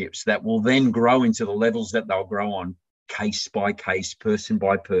relationships that will then grow into the levels that they'll grow on, case by case, person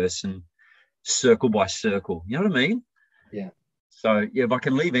by person, circle by circle. You know what I mean? Yeah. So yeah, if I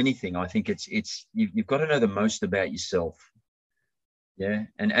can leave anything, I think it's you've got to know the most about yourself. Yeah.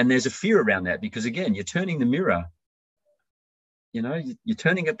 And there's a fear around that, because again, you're turning the mirror, you're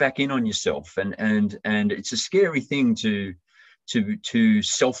turning it back in on yourself. And it's a scary thing to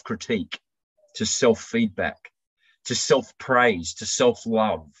self-critique, to self-feedback, to self-praise, to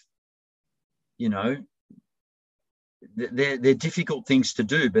self-love. They're difficult things to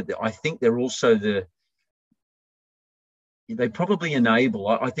do, but I think they're also they probably enable.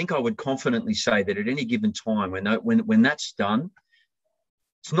 I think I would confidently say that at any given time, when that's done,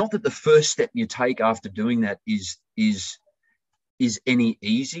 it's not that the first step you take after doing that is any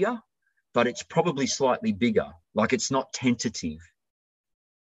easier, but it's probably slightly bigger. Like, it's not tentative.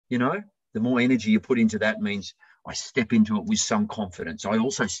 The more energy you put into that means I step into it with some confidence. I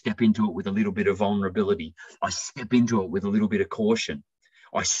also step into it with a little bit of vulnerability. I step into it with a little bit of caution.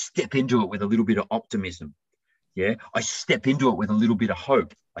 I step into it with a little bit of optimism. Yeah. I step into it with a little bit of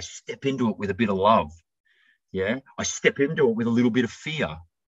hope. I step into it with a bit of love. Yeah. I step into it with a little bit of fear.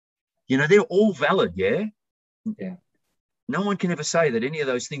 They're all valid. Yeah. Yeah. No one can ever say that any of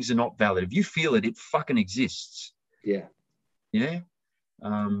those things are not valid. If you feel it, it fucking exists. Yeah. Yeah.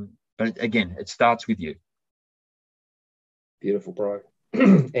 But again, it starts with you. Beautiful, bro.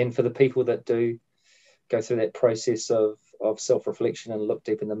 And for the people that do go through that process of self-reflection and look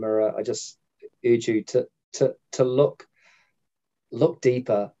deep in the mirror, I just urge you to look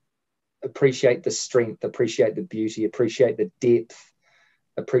deeper, appreciate the strength, appreciate the beauty, appreciate the depth,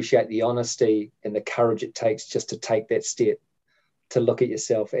 appreciate the honesty and the courage it takes just to take that step, to look at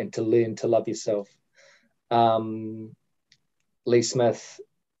yourself and to learn to love yourself. Lee Smith,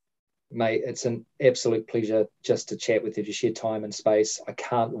 mate, it's an absolute pleasure just to chat with you, to share time and space. I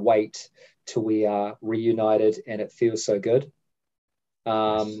can't wait till we are reunited, and it feels so good.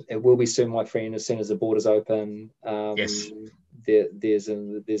 It will be soon, my friend, as soon as the borders open. Yes. There's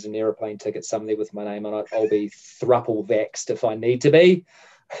an aeroplane ticket somewhere with my name on it. I'll be thruple vaxxed if I need to be.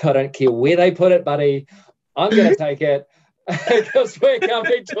 I don't care where they put it, buddy. I'm going to take it because we're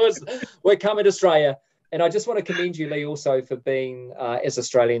coming to Australia. And I just want to commend you, Lee, also for being, as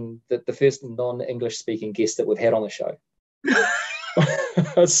Australian, the first non-English speaking guest that we've had on the show.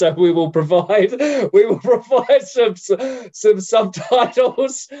 So we will provide some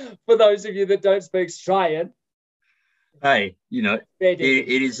subtitles for those of you that don't speak Australian. Hey,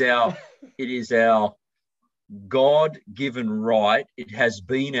 it is our God-given right. It has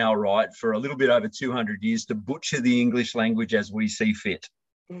been our right for a little bit over 200 years to butcher the English language as we see fit.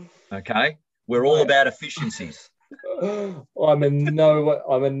 Okay, we're all about efficiencies. I'm in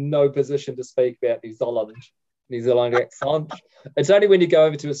no position to speak about New Zealand accent. It's only when you go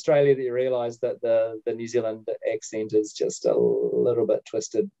over to Australia that you realise that the New Zealand accent is just a little bit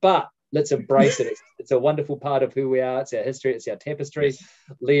twisted. But let's embrace it. It's a wonderful part of who we are. It's our history. It's our tapestry. Yes.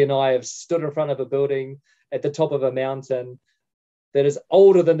 Lee and I have stood in front of a building at the top of a mountain that is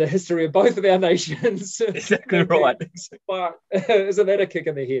older than the history of both of our nations. Exactly right. Isn't that a kick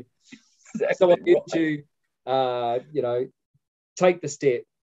in the head? Exactly. So I urge you, take the step,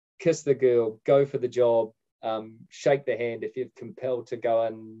 kiss the girl, go for the job, shake the hand if you're compelled to go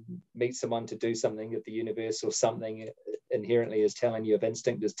and meet someone to do something at the universe, or something inherently is telling you, of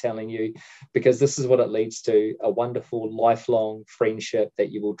instinct is telling you, because this is what it leads to: a wonderful lifelong friendship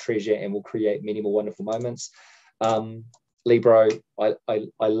that you will treasure and will create many more wonderful moments. Libro, I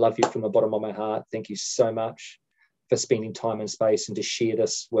love you from the bottom of my heart. Thank you so much for spending time and space, and to share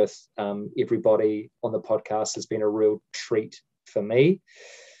this with everybody on the podcast has been a real treat for me.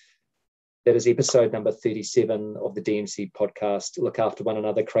 That is episode number 37 of the D.M.C podcast. Look after one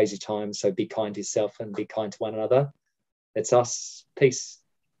another, crazy times. So be kind to yourself and be kind to one another. It's us. Peace.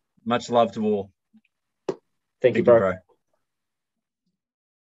 Much love to all. Thank you, bro.